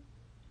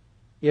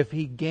if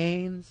he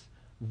gains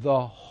the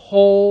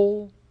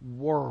whole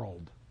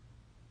world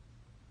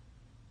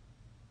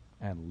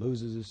and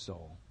loses his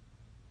soul?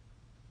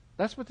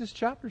 That's what this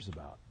chapter's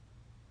about.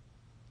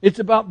 It's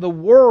about the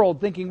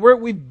world thinking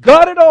we've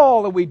got it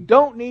all and we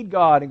don't need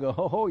God. And go,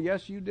 oh,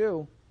 yes, you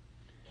do.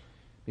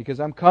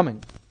 Because I'm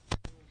coming.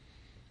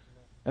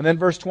 And then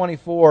verse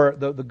 24,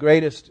 the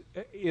greatest,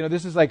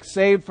 this is like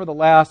saved for the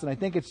last, and I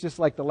think it's just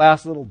like the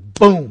last little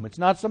boom. It's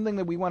not something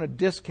that we want to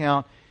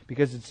discount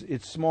because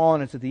it's small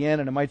and it's at the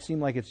end and it might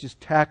seem like it's just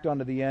tacked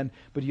onto the end.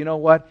 But you know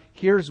what?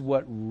 Here's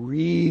what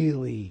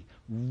really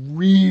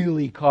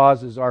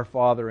causes our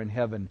Father in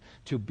heaven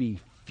to be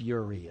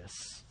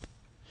furious.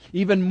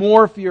 Even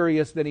more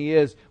furious than he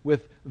is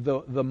with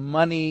the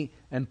money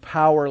and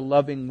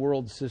power-loving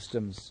world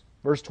systems.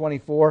 Verse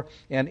 24,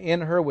 and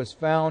in her was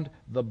found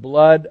the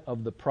blood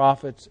of the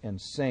prophets and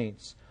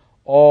saints,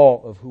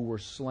 all of who were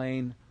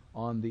slain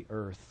on the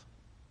earth.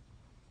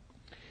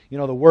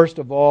 The worst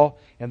of all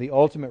and the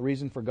ultimate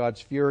reason for God's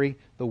fury,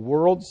 the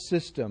world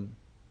system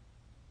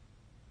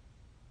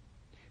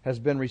has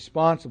been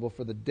responsible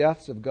for the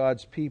deaths of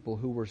God's people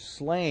who were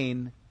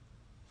slain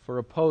for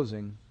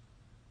opposing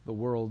the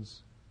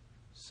world's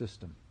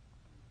system.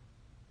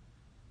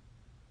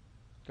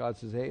 God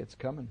says, hey, it's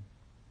coming.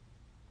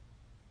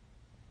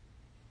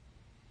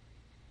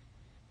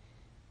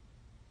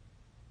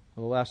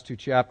 Well, the last two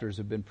chapters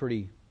have been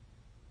pretty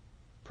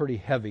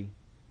heavy.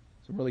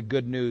 Some really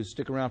good news.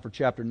 Stick around for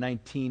chapter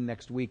 19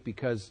 next week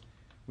because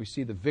we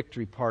see the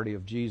victory party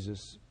of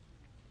Jesus.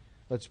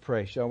 Let's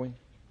pray, shall we?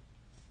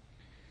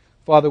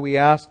 Father, we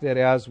ask that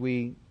as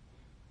we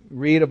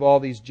read of all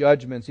these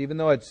judgments, even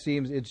though it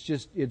seems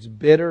it's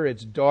bitter,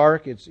 it's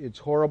dark, it's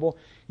horrible,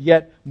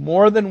 yet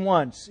more than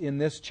once in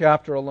this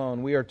chapter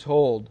alone we are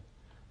told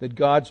that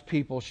God's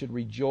people should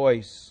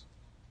rejoice.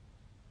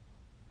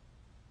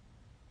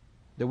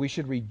 That we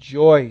should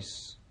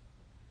rejoice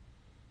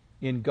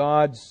in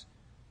God's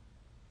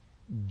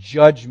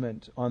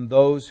judgment on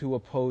those who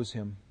oppose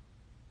Him.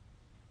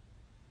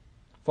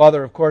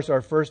 Father, of course,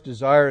 our first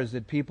desire is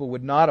that people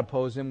would not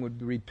oppose Him,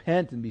 would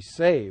repent and be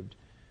saved.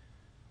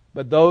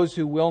 But those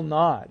who will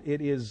not,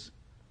 it is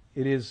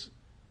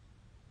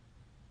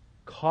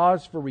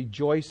cause for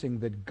rejoicing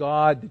that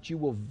God, that you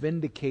will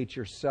vindicate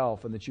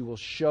yourself and that you will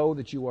show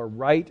that you are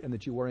right and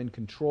that you are in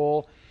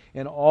control,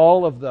 and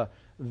all of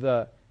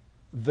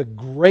the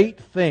great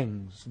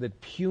things that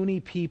puny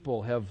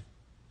people have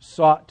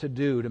sought to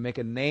do to make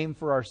a name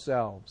for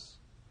ourselves.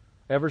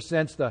 Ever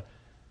since the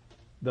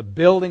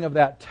building of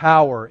that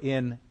tower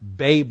in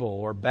Babel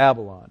or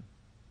Babylon,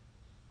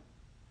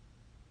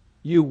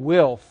 you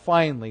will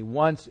finally,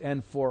 once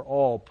and for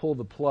all, pull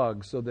the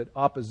plug so that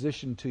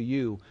opposition to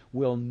you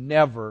will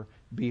never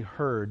be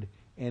heard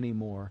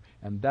anymore.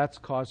 And that's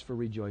cause for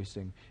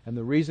rejoicing. And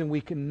the reason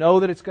we can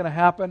know that it's going to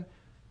happen,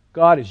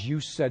 God, is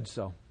you said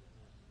so.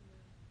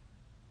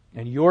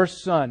 And your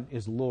Son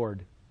is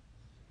Lord.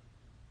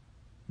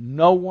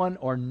 No one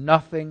or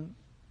nothing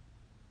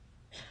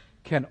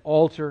can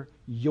alter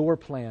your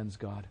plans,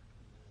 God.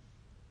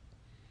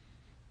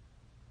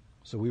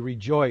 So we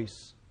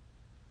rejoice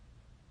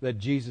that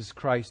Jesus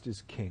Christ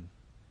is King.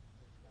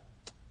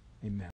 Amen.